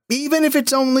survive, even if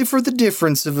it's only for the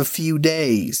difference of a few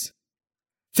days.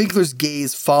 Finkler's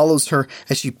gaze follows her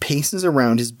as she paces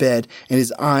around his bed and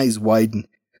his eyes widen.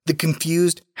 The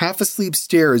confused, half-asleep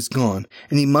stare is gone,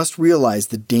 and he must realize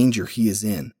the danger he is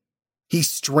in. He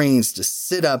strains to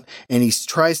sit up and he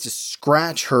tries to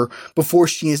scratch her before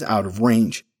she is out of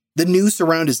range. The noose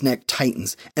around his neck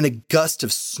tightens, and a gust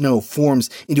of snow forms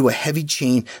into a heavy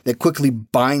chain that quickly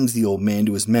binds the old man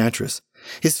to his mattress.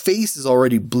 His face is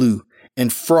already blue,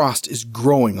 and frost is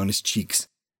growing on his cheeks.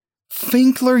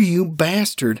 "Finkler, you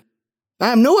bastard.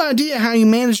 I have no idea how you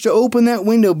managed to open that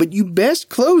window, but you best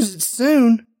close it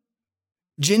soon."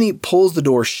 Ginny pulls the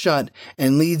door shut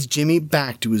and leads Jimmy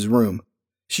back to his room.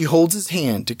 She holds his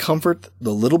hand to comfort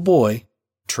the little boy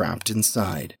trapped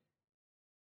inside.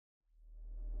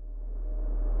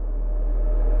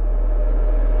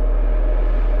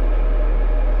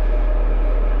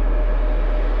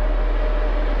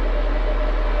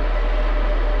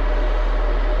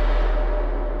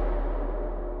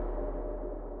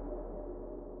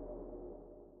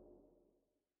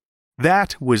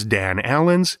 That was Dan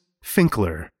Allen's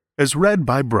Finkler, as read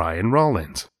by Brian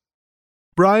Rollins.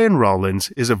 Brian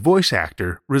Rollins is a voice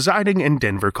actor residing in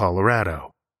Denver,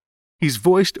 Colorado. He's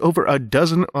voiced over a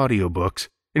dozen audiobooks,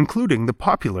 including the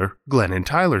popular Glenn and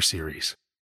Tyler series.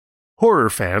 Horror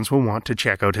fans will want to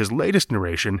check out his latest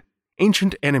narration,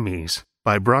 Ancient Enemies,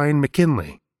 by Brian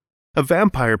McKinley, a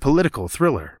vampire political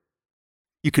thriller.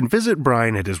 You can visit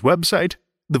Brian at his website,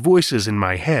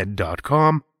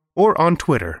 thevoicesinmyhead.com, or on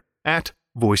Twitter,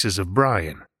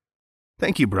 @VoicesOfBrian.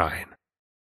 Thank you, Brian.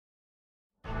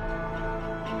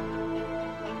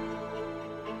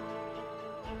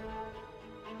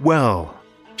 Well,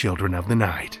 children of the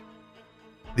night,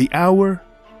 the hour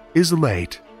is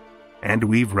late, and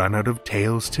we've run out of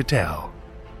tales to tell.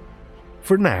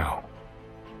 For now.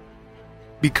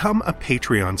 Become a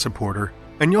Patreon supporter,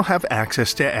 and you'll have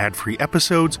access to ad-free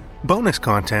episodes, bonus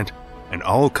content, and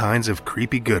all kinds of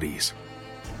creepy goodies.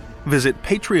 Visit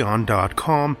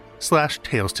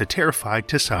patreon.com/tales2terrify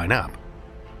to sign up.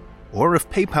 Or if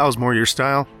PayPal's more your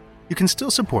style, you can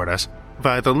still support us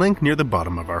via the link near the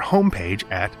bottom of our homepage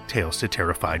at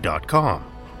tales2terrify.com.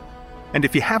 And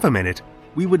if you have a minute,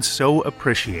 we would so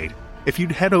appreciate if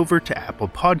you'd head over to Apple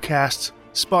Podcasts,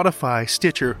 Spotify,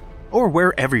 Stitcher, or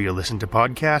wherever you listen to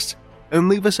podcasts, and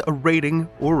leave us a rating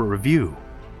or a review.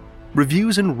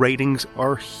 Reviews and ratings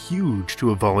are huge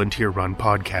to a volunteer-run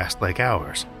podcast like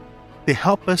ours. They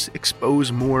help us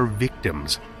expose more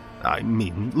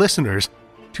listeners,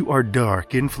 to our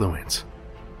dark influence.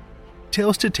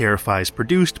 Tales to Terrify is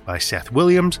produced by Seth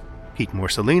Williams, Pete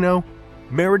Morcellino,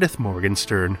 Meredith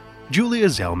Morgenstern, Julia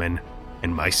Zellman,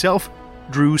 and myself,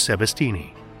 Drew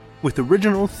Sebastini, with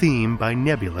original theme by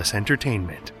Nebulous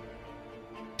Entertainment.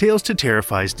 Tales to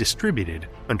Terrify is distributed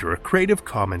under a Creative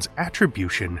Commons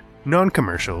Attribution,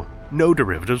 Non-Commercial, No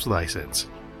Derivatives license.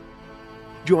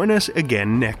 Join us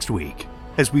again next week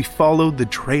as we follow the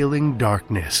trailing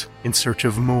darkness in search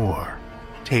of more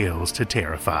Tales to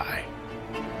Terrify.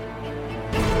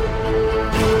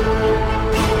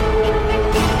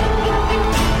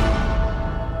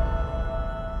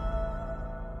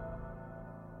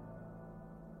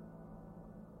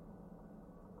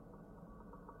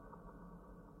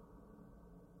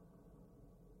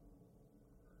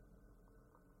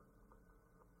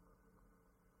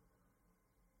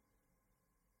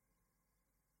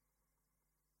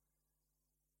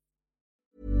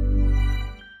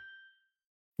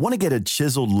 Want to get a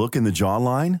chiseled look in the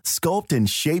jawline? Sculpt and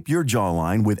shape your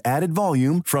jawline with added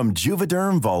volume from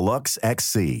Juvederm Volux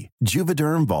XC.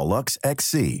 Juvederm Volux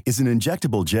XC is an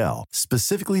injectable gel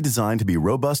specifically designed to be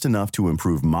robust enough to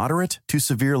improve moderate to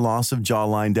severe loss of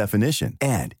jawline definition.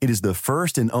 And it is the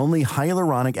first and only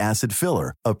hyaluronic acid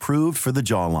filler approved for the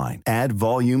jawline. Add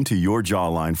volume to your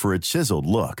jawline for a chiseled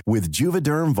look with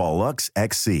Juvederm Volux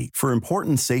XC. For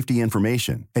important safety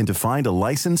information and to find a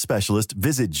licensed specialist,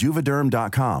 visit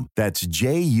juvederm.com. That's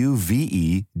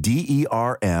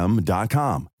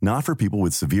JUVEDERM.com. Not for people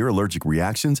with severe allergic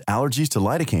reactions, allergies to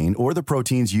lidocaine, or the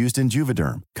proteins used in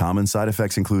Juvederm. Common side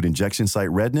effects include injection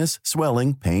site redness,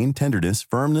 swelling, pain, tenderness,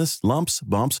 firmness, lumps,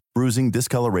 bumps, bruising,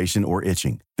 discoloration, or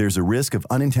itching. There's a risk of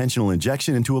unintentional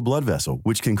injection into a blood vessel,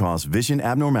 which can cause vision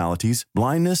abnormalities,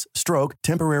 blindness, stroke,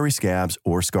 temporary scabs,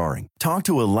 or scarring. Talk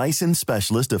to a licensed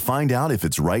specialist to find out if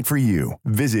it's right for you.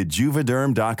 Visit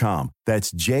Juvederm.com.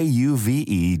 That's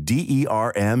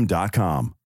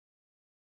JUVEDERM.com.